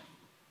correction.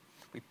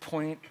 We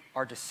point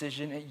our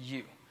decision at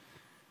you.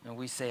 And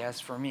we say,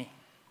 as for me,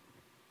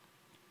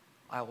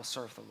 I will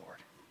serve the Lord.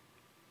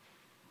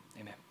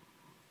 Amen.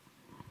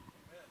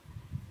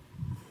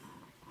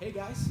 Hey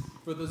guys,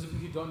 for those of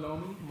you who don't know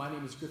me, my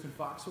name is Griffin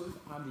Foxworth.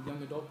 I'm the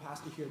young adult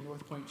pastor here at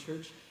North Point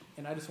Church,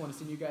 and I just want to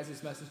send you guys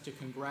this message to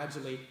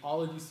congratulate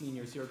all of you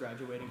seniors who are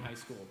graduating high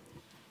school.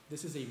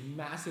 This is a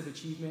massive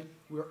achievement.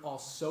 We're all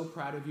so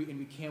proud of you, and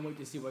we can't wait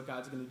to see what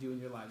God's going to do in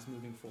your lives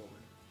moving forward.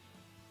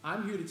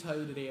 I'm here to tell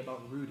you today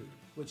about Rooted,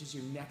 which is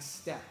your next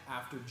step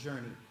after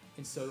Journey.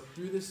 And so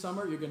through this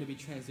summer, you're going to be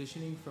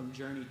transitioning from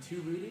Journey to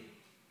Rooted.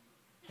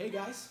 Hey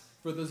guys,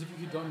 for those of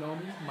you who don't know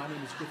me, my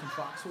name is Griffin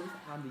Foxworth.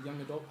 I'm the young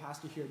adult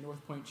pastor here at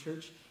North Point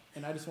Church,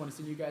 and I just want to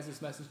send you guys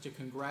this message to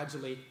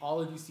congratulate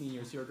all of you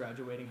seniors who are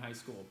graduating high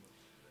school.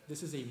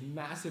 This is a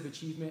massive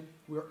achievement.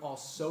 We're all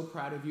so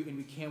proud of you, and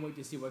we can't wait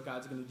to see what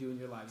God's going to do in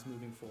your lives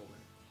moving forward.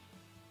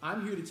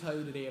 I'm here to tell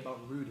you today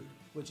about Rooted,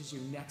 which is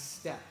your next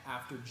step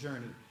after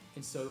Journey.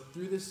 And so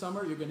through this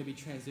summer, you're going to be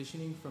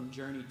transitioning from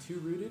Journey to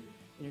Rooted,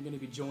 and you're going to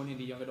be joining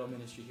the young adult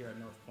ministry here at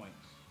North Point.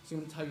 So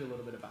I'm going to tell you a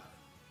little bit about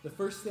it. The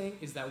first thing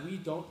is that we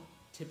don't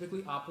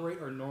typically operate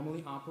or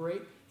normally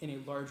operate in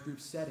a large group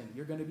setting.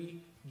 You're going to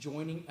be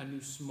joining a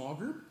new small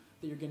group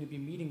that you're going to be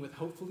meeting with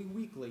hopefully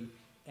weekly,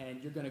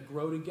 and you're going to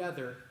grow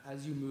together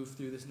as you move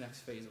through this next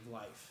phase of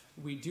life.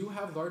 We do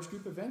have large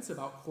group events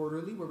about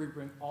quarterly where we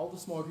bring all the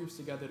small groups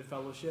together to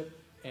fellowship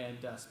and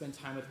spend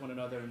time with one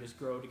another and just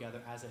grow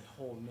together as a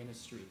whole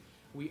ministry.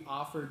 We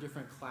offer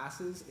different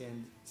classes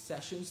and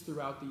sessions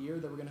throughout the year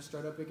that we're going to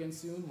start up again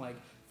soon, like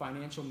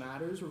Financial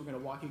Matters, where we're going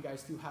to walk you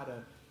guys through how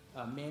to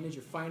manage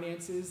your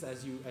finances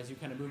as you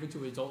kind of move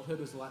into adulthood.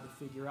 There's a lot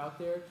to figure out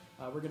there.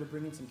 We're going to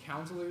bring in some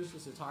counselors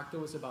just to talk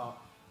to us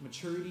about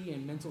maturity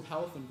and mental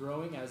health and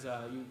growing as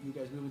you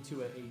guys move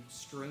into a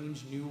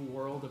strange new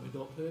world of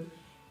adulthood.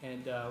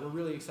 And we're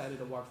really excited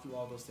to walk through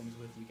all those things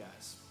with you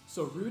guys.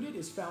 So Rooted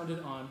is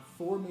founded on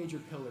 4 major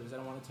pillars that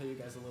I want to tell you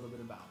guys a little bit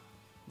about.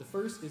 The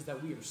first is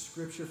that we are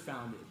Scripture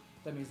founded.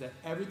 That means that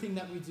everything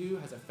that we do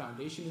has a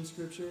foundation in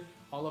Scripture.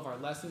 All of our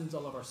lessons,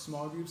 all of our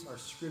small groups are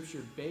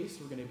scripture-based.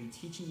 We're going to be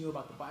teaching you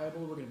about the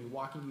Bible. We're going to be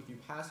walking you through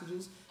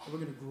passages. And we're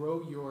going to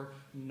grow your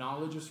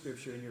knowledge of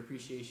Scripture and your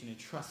appreciation and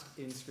trust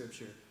in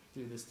Scripture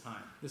through this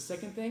time. The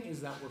second thing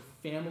is that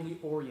we're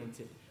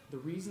family-oriented. The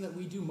reason that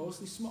we do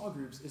mostly small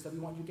groups is that we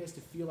want you guys to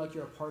feel like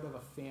you're a part of a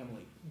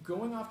family.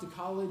 Going off to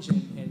college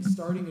and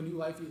starting a new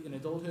life in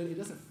adulthood, it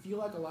doesn't feel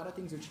like a lot of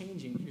things are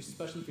changing,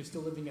 especially if you're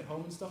still living at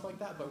home and stuff like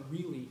that, but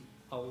really,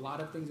 a lot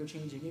of things are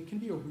changing. It can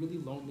be a really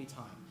lonely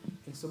time.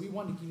 And so we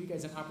want to give you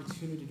guys an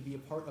opportunity to be a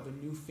part of a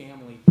new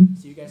family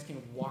so you guys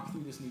can walk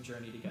through this new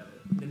journey together.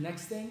 The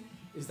next thing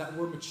is that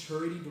we're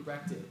maturity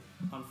directed.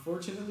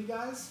 Unfortunately,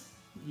 guys,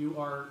 you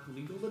are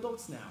legal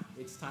adults now.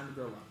 It's time to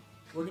grow up.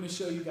 We're going to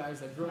show you guys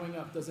that growing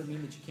up doesn't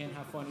mean that you can't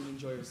have fun and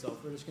enjoy yourself.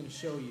 We're just going to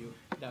show you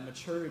that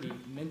maturity,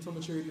 mental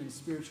maturity and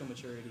spiritual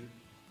maturity,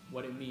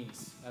 what it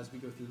means as we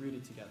go through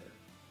Rooted together.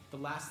 The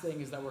last thing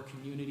is that we're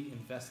community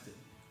invested.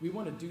 We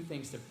want to do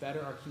things to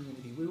better our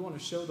community. We want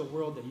to show the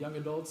world that young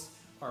adults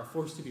are a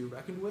force to be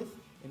reckoned with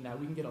and that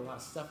we can get a lot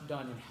of stuff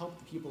done and help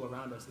the people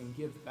around us and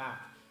give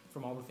back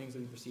from all the things that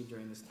we've received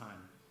during this time.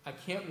 I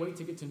can't wait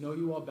to get to know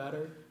you all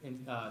better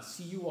and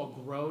see you all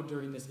grow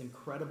during this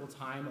incredible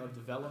time of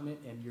development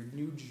and your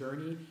new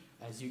journey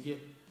as you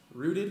get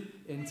rooted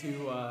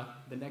into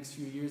the next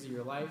few years of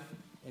your life.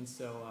 And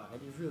so I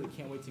just really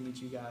can't wait to meet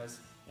you guys.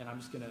 And I'm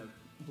just going to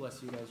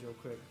bless you guys real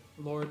quick.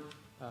 Lord,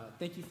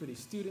 thank you for these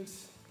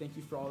students. Thank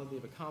you for all that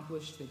they've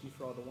accomplished. Thank you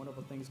for all the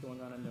wonderful things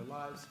going on in their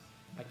lives.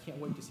 I can't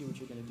wait to see what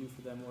you're going to do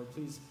for them, Lord.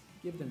 Please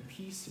give them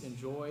peace and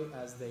joy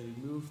as they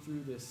move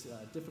through this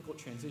difficult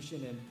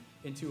transition and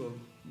into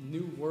a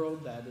new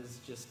world that is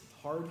just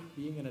hard.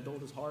 Being an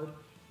adult is hard.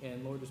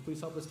 And Lord, just please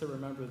help us to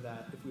remember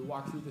that if we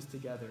walk through this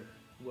together,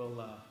 we'll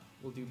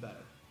do better.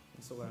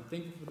 And so Lord, I'm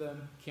thankful for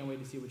them. Can't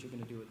wait to see what you're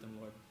going to do with them,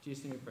 Lord. In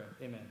Jesus' name we pray.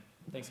 Amen.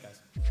 Thanks,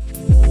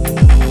 guys.